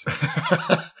universe.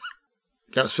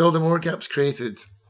 Gaps filled and more gaps created.